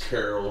is.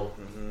 Carol.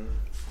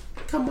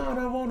 Come on,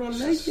 I wanna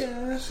lay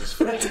ya. She's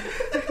fucking,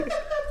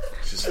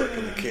 she's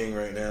fucking the king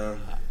right now.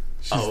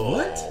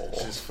 What?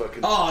 She's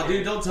fucking. Oh,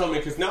 dude, don't tell me,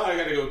 because now I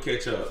gotta go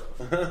catch up.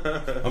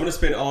 I'm gonna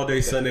spend all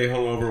day Sunday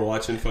hungover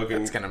watching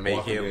fucking. It's gonna make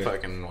Walking him Dead.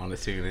 fucking want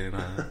to tune in.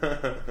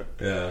 Huh?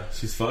 Yeah,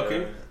 she's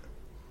fucking.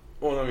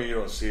 Well, I mean, you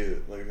don't see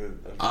it. Like,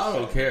 I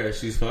don't care.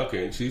 She's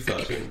fucking. She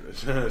fucking.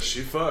 she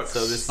fucks.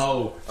 So this,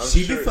 Oh, I'm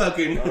she sure. be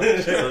fucking.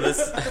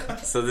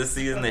 so this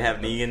season they have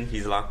Negan.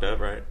 He's locked up,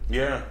 right?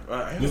 Yeah.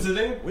 What's his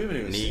name? We haven't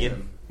even seen Negan.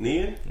 him.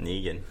 Negan.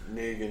 Negan.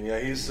 Negan. Yeah,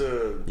 he's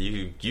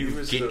You He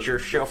was get the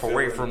yourself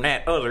away villain. from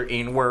that other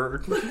N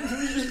word.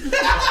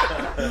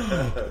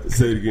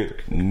 Say it again.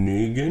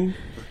 Negan.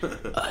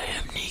 I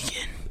am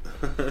Negan.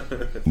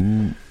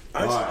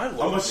 I Alright,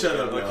 love I'ma shut Negan.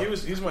 up Like now.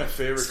 he's my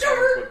favorite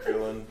comic book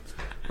villain.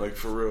 Like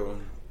for real.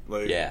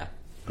 Like Yeah.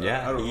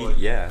 Yeah. I don't he- know. Like,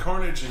 yeah.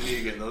 Carnage and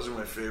Negan. Those are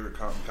my favorite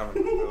comic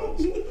book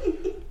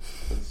villains.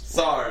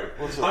 Sorry,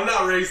 I'm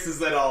not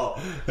racist at all.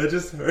 I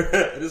just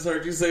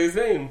heard you say his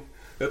name.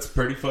 That's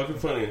pretty fucking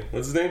funny.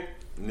 What's his name?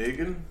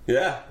 Negan.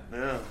 Yeah,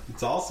 Yeah.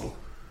 it's awesome.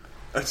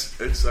 It's.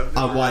 I've never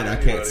I'm white, heard I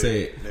can't anybody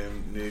say it.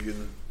 Named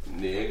Negan.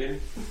 Negan.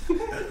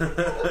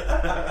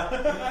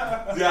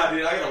 Yeah,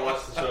 dude, I gotta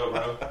watch the show,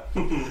 bro.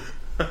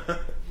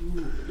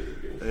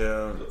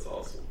 Yeah. That's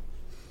awesome.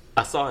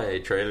 I saw a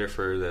trailer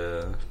for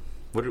the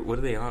what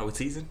are they on? What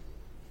season?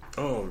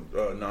 Oh,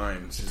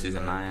 9.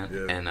 Season 9.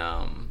 Yeah. And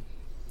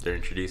they're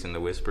introducing the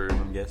Whisperers,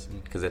 I'm guessing,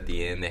 because at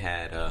the end they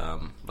had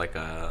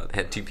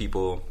had two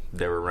people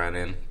that were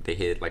running. They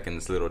hid like in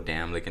this little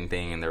dam looking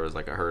thing, and there was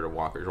like a herd of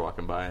walkers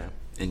walking by,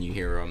 and you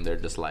hear them. They're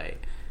just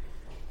like,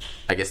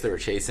 I guess they were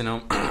chasing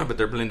them, but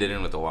they're blended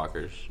in with the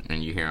walkers,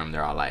 and you hear them.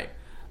 They're all like,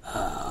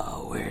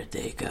 "Oh, where'd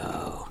they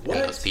go?" What?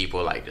 And those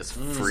people like just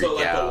freak So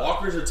like out. the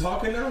walkers are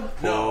talking now?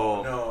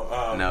 No, No.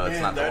 no, No, it's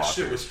man, not the that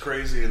shit Walkers. was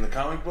crazy in the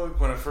comic book.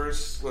 When I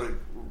first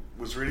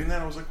was reading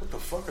that, I was like, "What the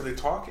fuck are they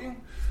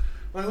talking?"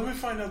 Like, let me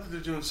find out that they're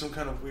doing some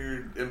kind of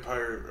weird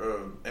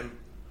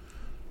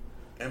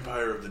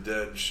Empire of the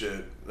Dead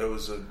shit. That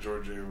was a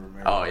George A.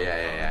 Romero. Oh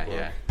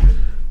yeah.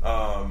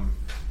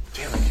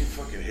 Damn, I keep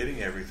fucking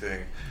hitting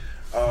everything.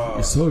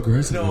 You're so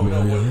aggressive. No,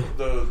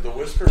 the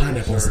Whisperers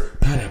are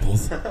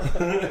Pineapples.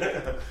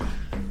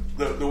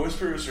 the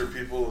Whisperers are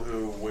people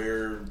who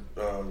wear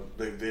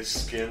they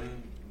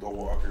skin the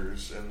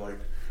walkers and like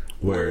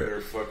wear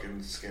their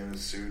fucking skin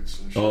suits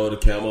and shit. Oh, the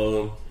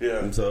camo Yeah.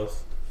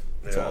 themselves.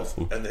 That's Yeah.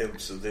 awesome. And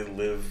they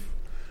live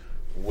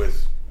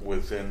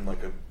within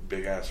like a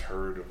big ass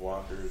herd of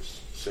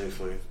walkers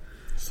safely.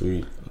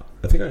 Sweet.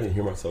 I think I can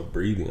hear myself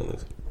breathing on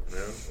this.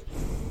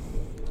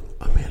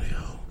 Yeah.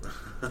 Emilio.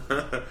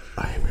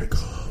 I am your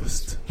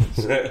ghost. I've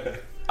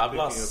Picking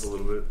lost, up a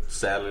little bit.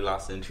 sadly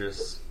lost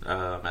interest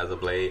as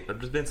of late. I've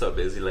just been so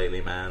busy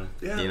lately, man.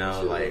 Yeah, you know,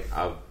 absolutely. like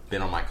I've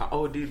been on my.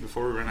 Oh, dude!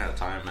 Before we run out of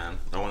time, man,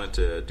 I wanted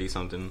to do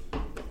something.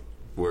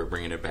 We're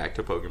bringing it back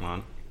to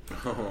Pokemon.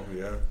 Oh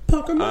yeah.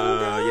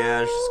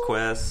 Yeah, it's just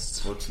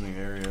quests. What's in the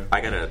area? I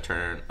gotta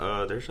turn.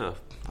 There's a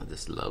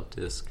this love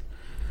disc.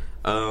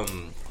 We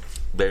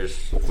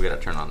gotta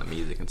turn on the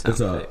music and sound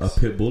It's a effects.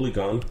 pit bully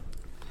gun.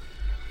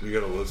 You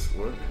gotta list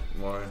what?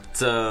 Why? It's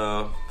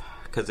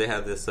because they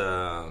have this.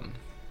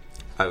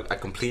 I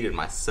completed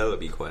my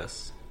Celebi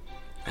quest,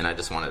 and I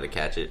just wanted to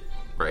catch it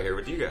right here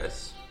with you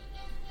guys.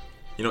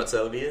 You know what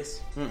Celebi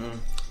is?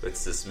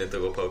 It's this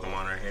mythical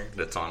Pokemon right here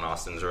that's on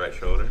Austin's right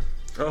shoulder.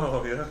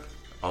 Oh yeah.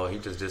 Oh, he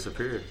just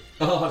disappeared.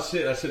 Oh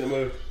shit! I shouldn't have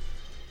moved.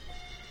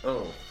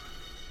 Oh.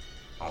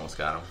 Almost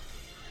got him.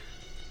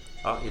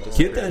 Oh, he just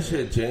Get that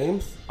shit,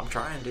 James. I'm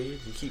trying, dude.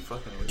 You keep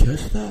fucking with me.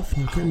 Catch that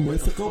fucking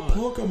mythical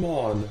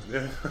Pokemon.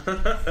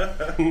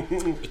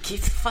 It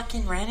keeps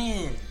fucking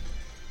running.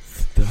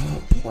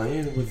 Stop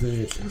playing with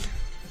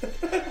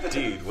it.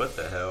 Dude, what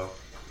the hell?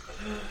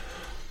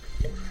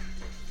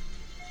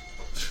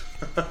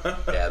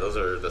 Yeah, those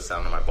are the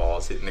sound of my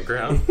balls hitting the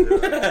ground.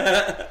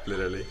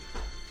 Literally.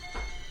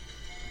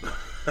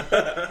 I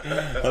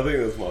think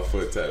that's my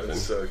foot That tapping.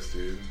 sucks,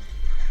 dude.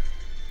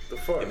 The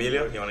fuck?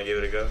 Emilio, you want to give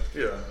it a go?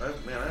 Yeah, I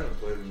haven't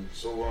played in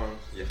so long.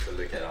 You have to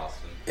look at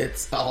Austin.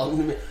 It's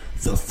on me.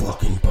 The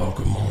fucking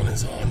Pokemon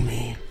is on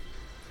me.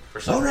 For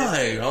some All reason-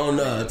 right,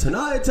 on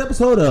tonight's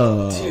episode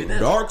of Dude,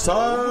 that's- Dark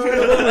Side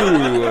of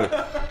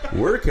the Moon,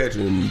 we're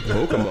catching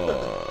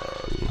Pokemon.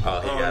 Oh,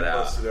 he got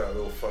out. Busted out,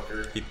 little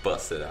fucker. He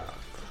busted out.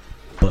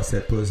 Bust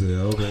that pussy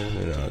open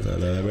and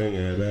I'll bring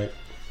it back.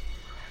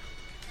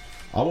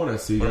 I want to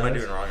see What am I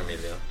guys. doing wrong,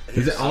 Emilio?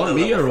 Is it on Level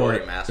me or 40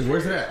 what? master.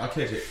 Where's it at? I'll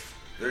catch it.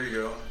 There you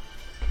go.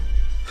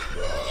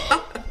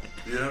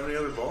 Do you have any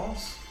other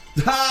balls?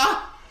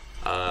 Ha!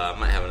 I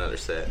might have another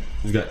set.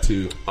 He's got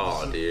two.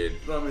 Oh, dude.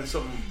 No, I mean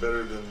something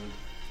better than.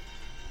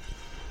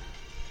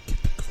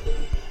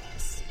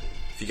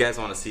 If you guys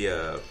want to see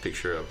a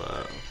picture of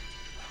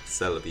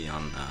Celebi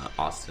on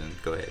Austin,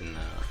 go ahead and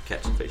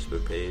catch the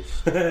Facebook page.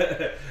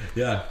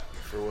 Yeah.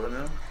 For what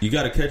now? You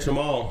got to catch them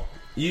all.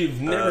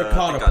 You've never I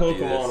caught a think I'll do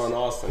Pokemon this. on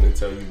Austin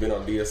until you've been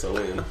on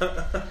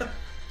DSON.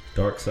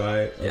 Dark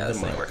side. Yeah, of this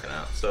the ain't mic. working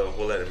out. So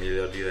we'll let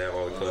Emilio do that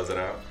while we close it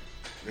out.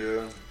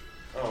 Yeah.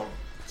 Oh,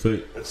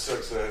 Sweet. it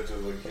sucks that I have to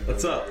like.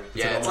 What's up?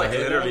 Yeah, Is it it's on my like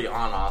head literally now?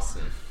 on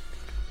Austin.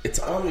 It's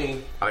on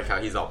me. I like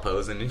how he's all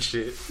posing and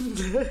shit. Put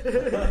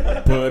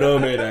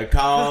him in a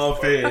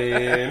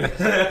coffin.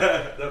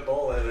 That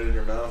ball landed in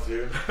your mouth,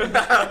 dude.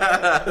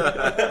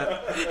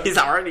 He's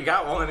already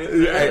got one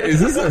in there. Hey, is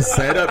this a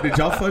setup? Did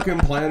y'all fucking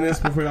plan this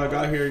before y'all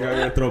got here? Y'all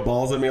gonna throw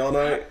balls at me all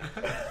night?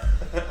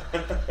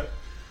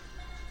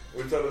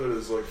 We thought of it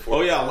as like.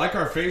 Oh yeah, like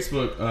our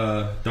Facebook,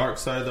 Dark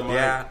Side of the Mic.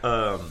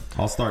 Yeah,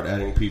 I'll start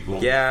adding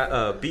people.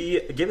 yeah.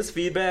 Give us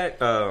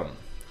feedback.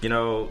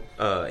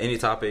 Any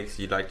topics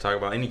you'd like to talk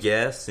about, any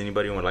guests,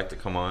 anybody who would like to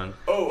come on,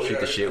 shoot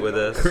the shit with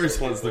us. Chris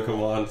wants to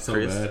come on so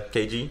Chris, bad.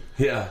 KG,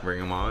 Yeah, bring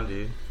him on,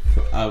 dude.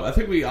 I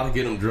think we ought to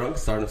get him drunk,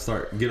 get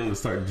him to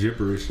start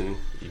gibberishing.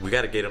 We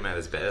got to get him at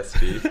his best,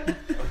 dude.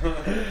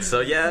 So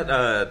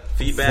yeah,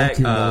 feedback. Fuck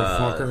you,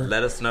 motherfucker.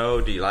 Let us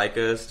know. Do you like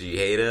us? Do you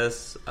hate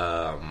us?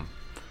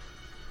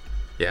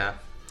 Yeah.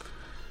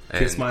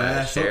 Kiss my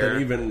ass, share.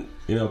 something even,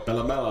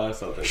 Bella Mela or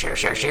something. Share.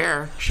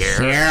 Share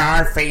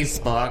our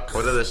Facebook.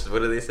 What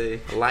do they say?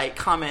 Like,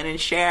 comment, and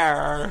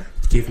share.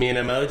 Give me an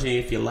emoji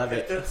if you love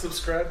it. Hit that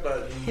subscribe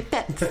button. Hit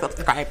that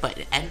subscribe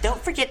button. And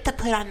don't forget to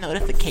put on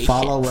notifications.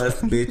 Follow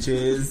us,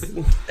 bitches.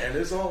 And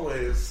as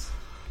always,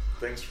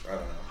 thanks. I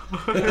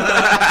don't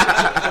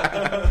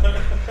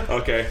know.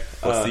 Okay.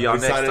 We'll see y'all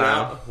we next signing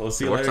time. out. We'll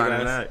see you More later, time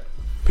than guys. that.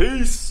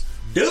 Peace.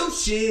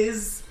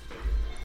 Douches.